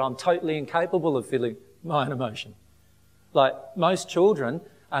taught that I'm totally incapable of feeling my own emotion. Like most children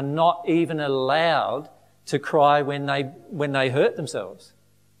are not even allowed to cry when they hurt themselves.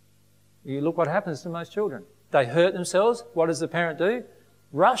 You look what happens to most children. They hurt themselves. What does the parent do?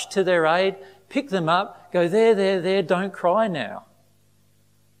 Rush to their aid, pick them up, go, there, don't cry now.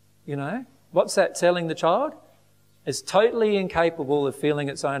 You know? What's that telling the child? It's totally incapable of feeling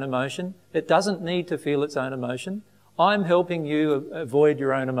its own emotion. It doesn't need to feel its own emotion. I'm helping you avoid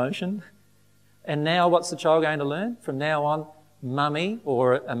your own emotion. And now what's the child going to learn? From now on, mummy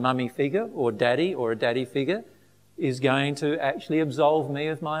or a mummy figure or a daddy figure is going to actually absolve me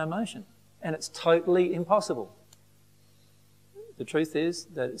of my emotion. And it's totally impossible. The truth is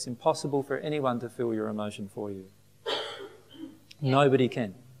that it's impossible for anyone to feel your emotion for you. Nobody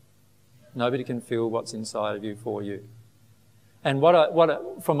can. Nobody can feel what's inside of you for you. And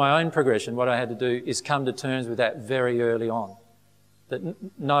from my own progression, what I had to do is come to terms with that very early on. That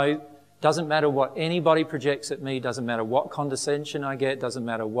no, Doesn't matter what anybody projects at me, doesn't matter what condescension I get, doesn't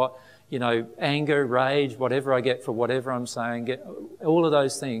matter what, anger, rage, whatever I get for whatever I'm saying, all of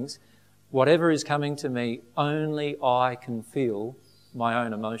those things, whatever is coming to me, only I can feel my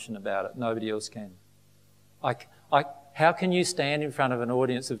own emotion about it. Nobody else can. How can you stand in front of an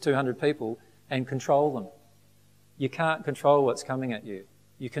audience of 200 people and control them? You can't control what's coming at you.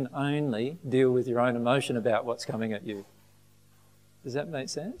 You can only deal with your own emotion about what's coming at you. Does that make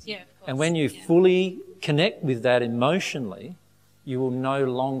sense? Yeah, of course. And when you fully connect with that emotionally, you will no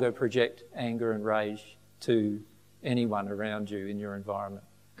longer project anger and rage to anyone around you in your environment.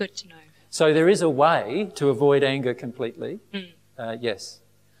 Good to know. So there is a way to avoid anger completely, yes.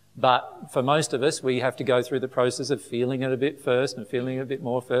 But for most of us, we have to go through the process of feeling it a bit first and feeling it a bit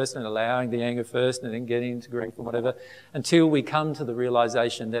more first and allowing the anger first and then getting into grief or whatever, until we come to the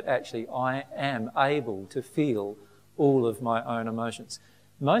realisation that actually I am able to feel all of my own emotions.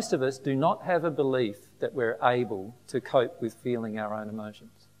 Most of us do not have a belief that we're able to cope with feeling our own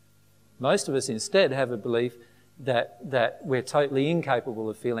emotions. Most of us instead have a belief that we're totally incapable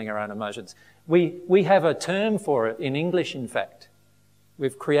of feeling our own emotions. We have a term for it in English, in fact.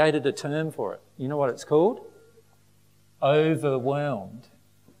 We've created a term for it. You know what it's called? Overwhelmed.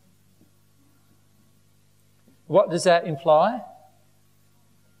 What does that imply?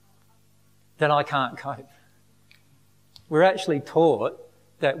 That I can't cope. We're actually taught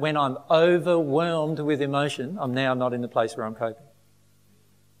that when I'm overwhelmed with emotion, I'm now not in the place where I'm coping.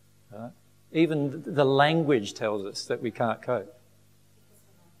 Right? Even the language tells us that we can't cope.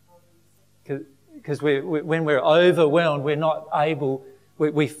 Because when we're overwhelmed, we're not able...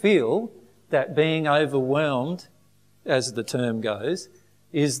 We feel that being overwhelmed, as the term goes,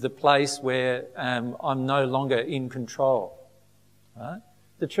 is the place where I'm no longer in control. Right?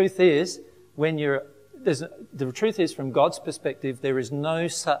 The truth is, the truth is, from God's perspective, there is no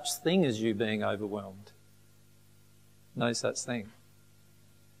such thing as you being overwhelmed. No such thing.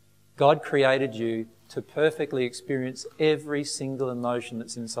 God created you to perfectly experience every single emotion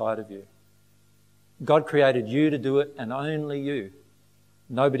that's inside of you. God created you to do it, and only you.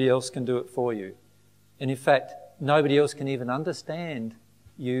 Nobody else can do it for you. And in fact, nobody else can even understand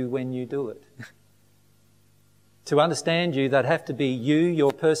you when you do it. To understand you, they'd have to be you,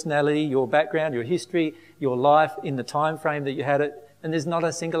 your personality, your background, your history, your life in the time frame that you had it. And there's not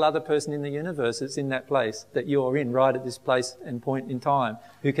a single other person in the universe that's in that place that you're in right at this place and point in time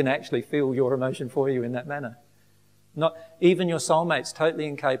who can actually feel your emotion for you in that manner. Not even your soulmate's totally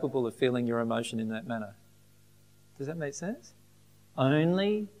incapable of feeling your emotion in that manner. Does that make sense?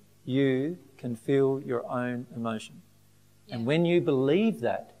 Only you can feel your own emotion. Yeah. And when you believe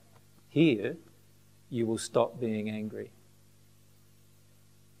that here, you will stop being angry.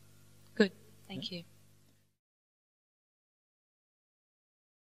 Good. Thank you.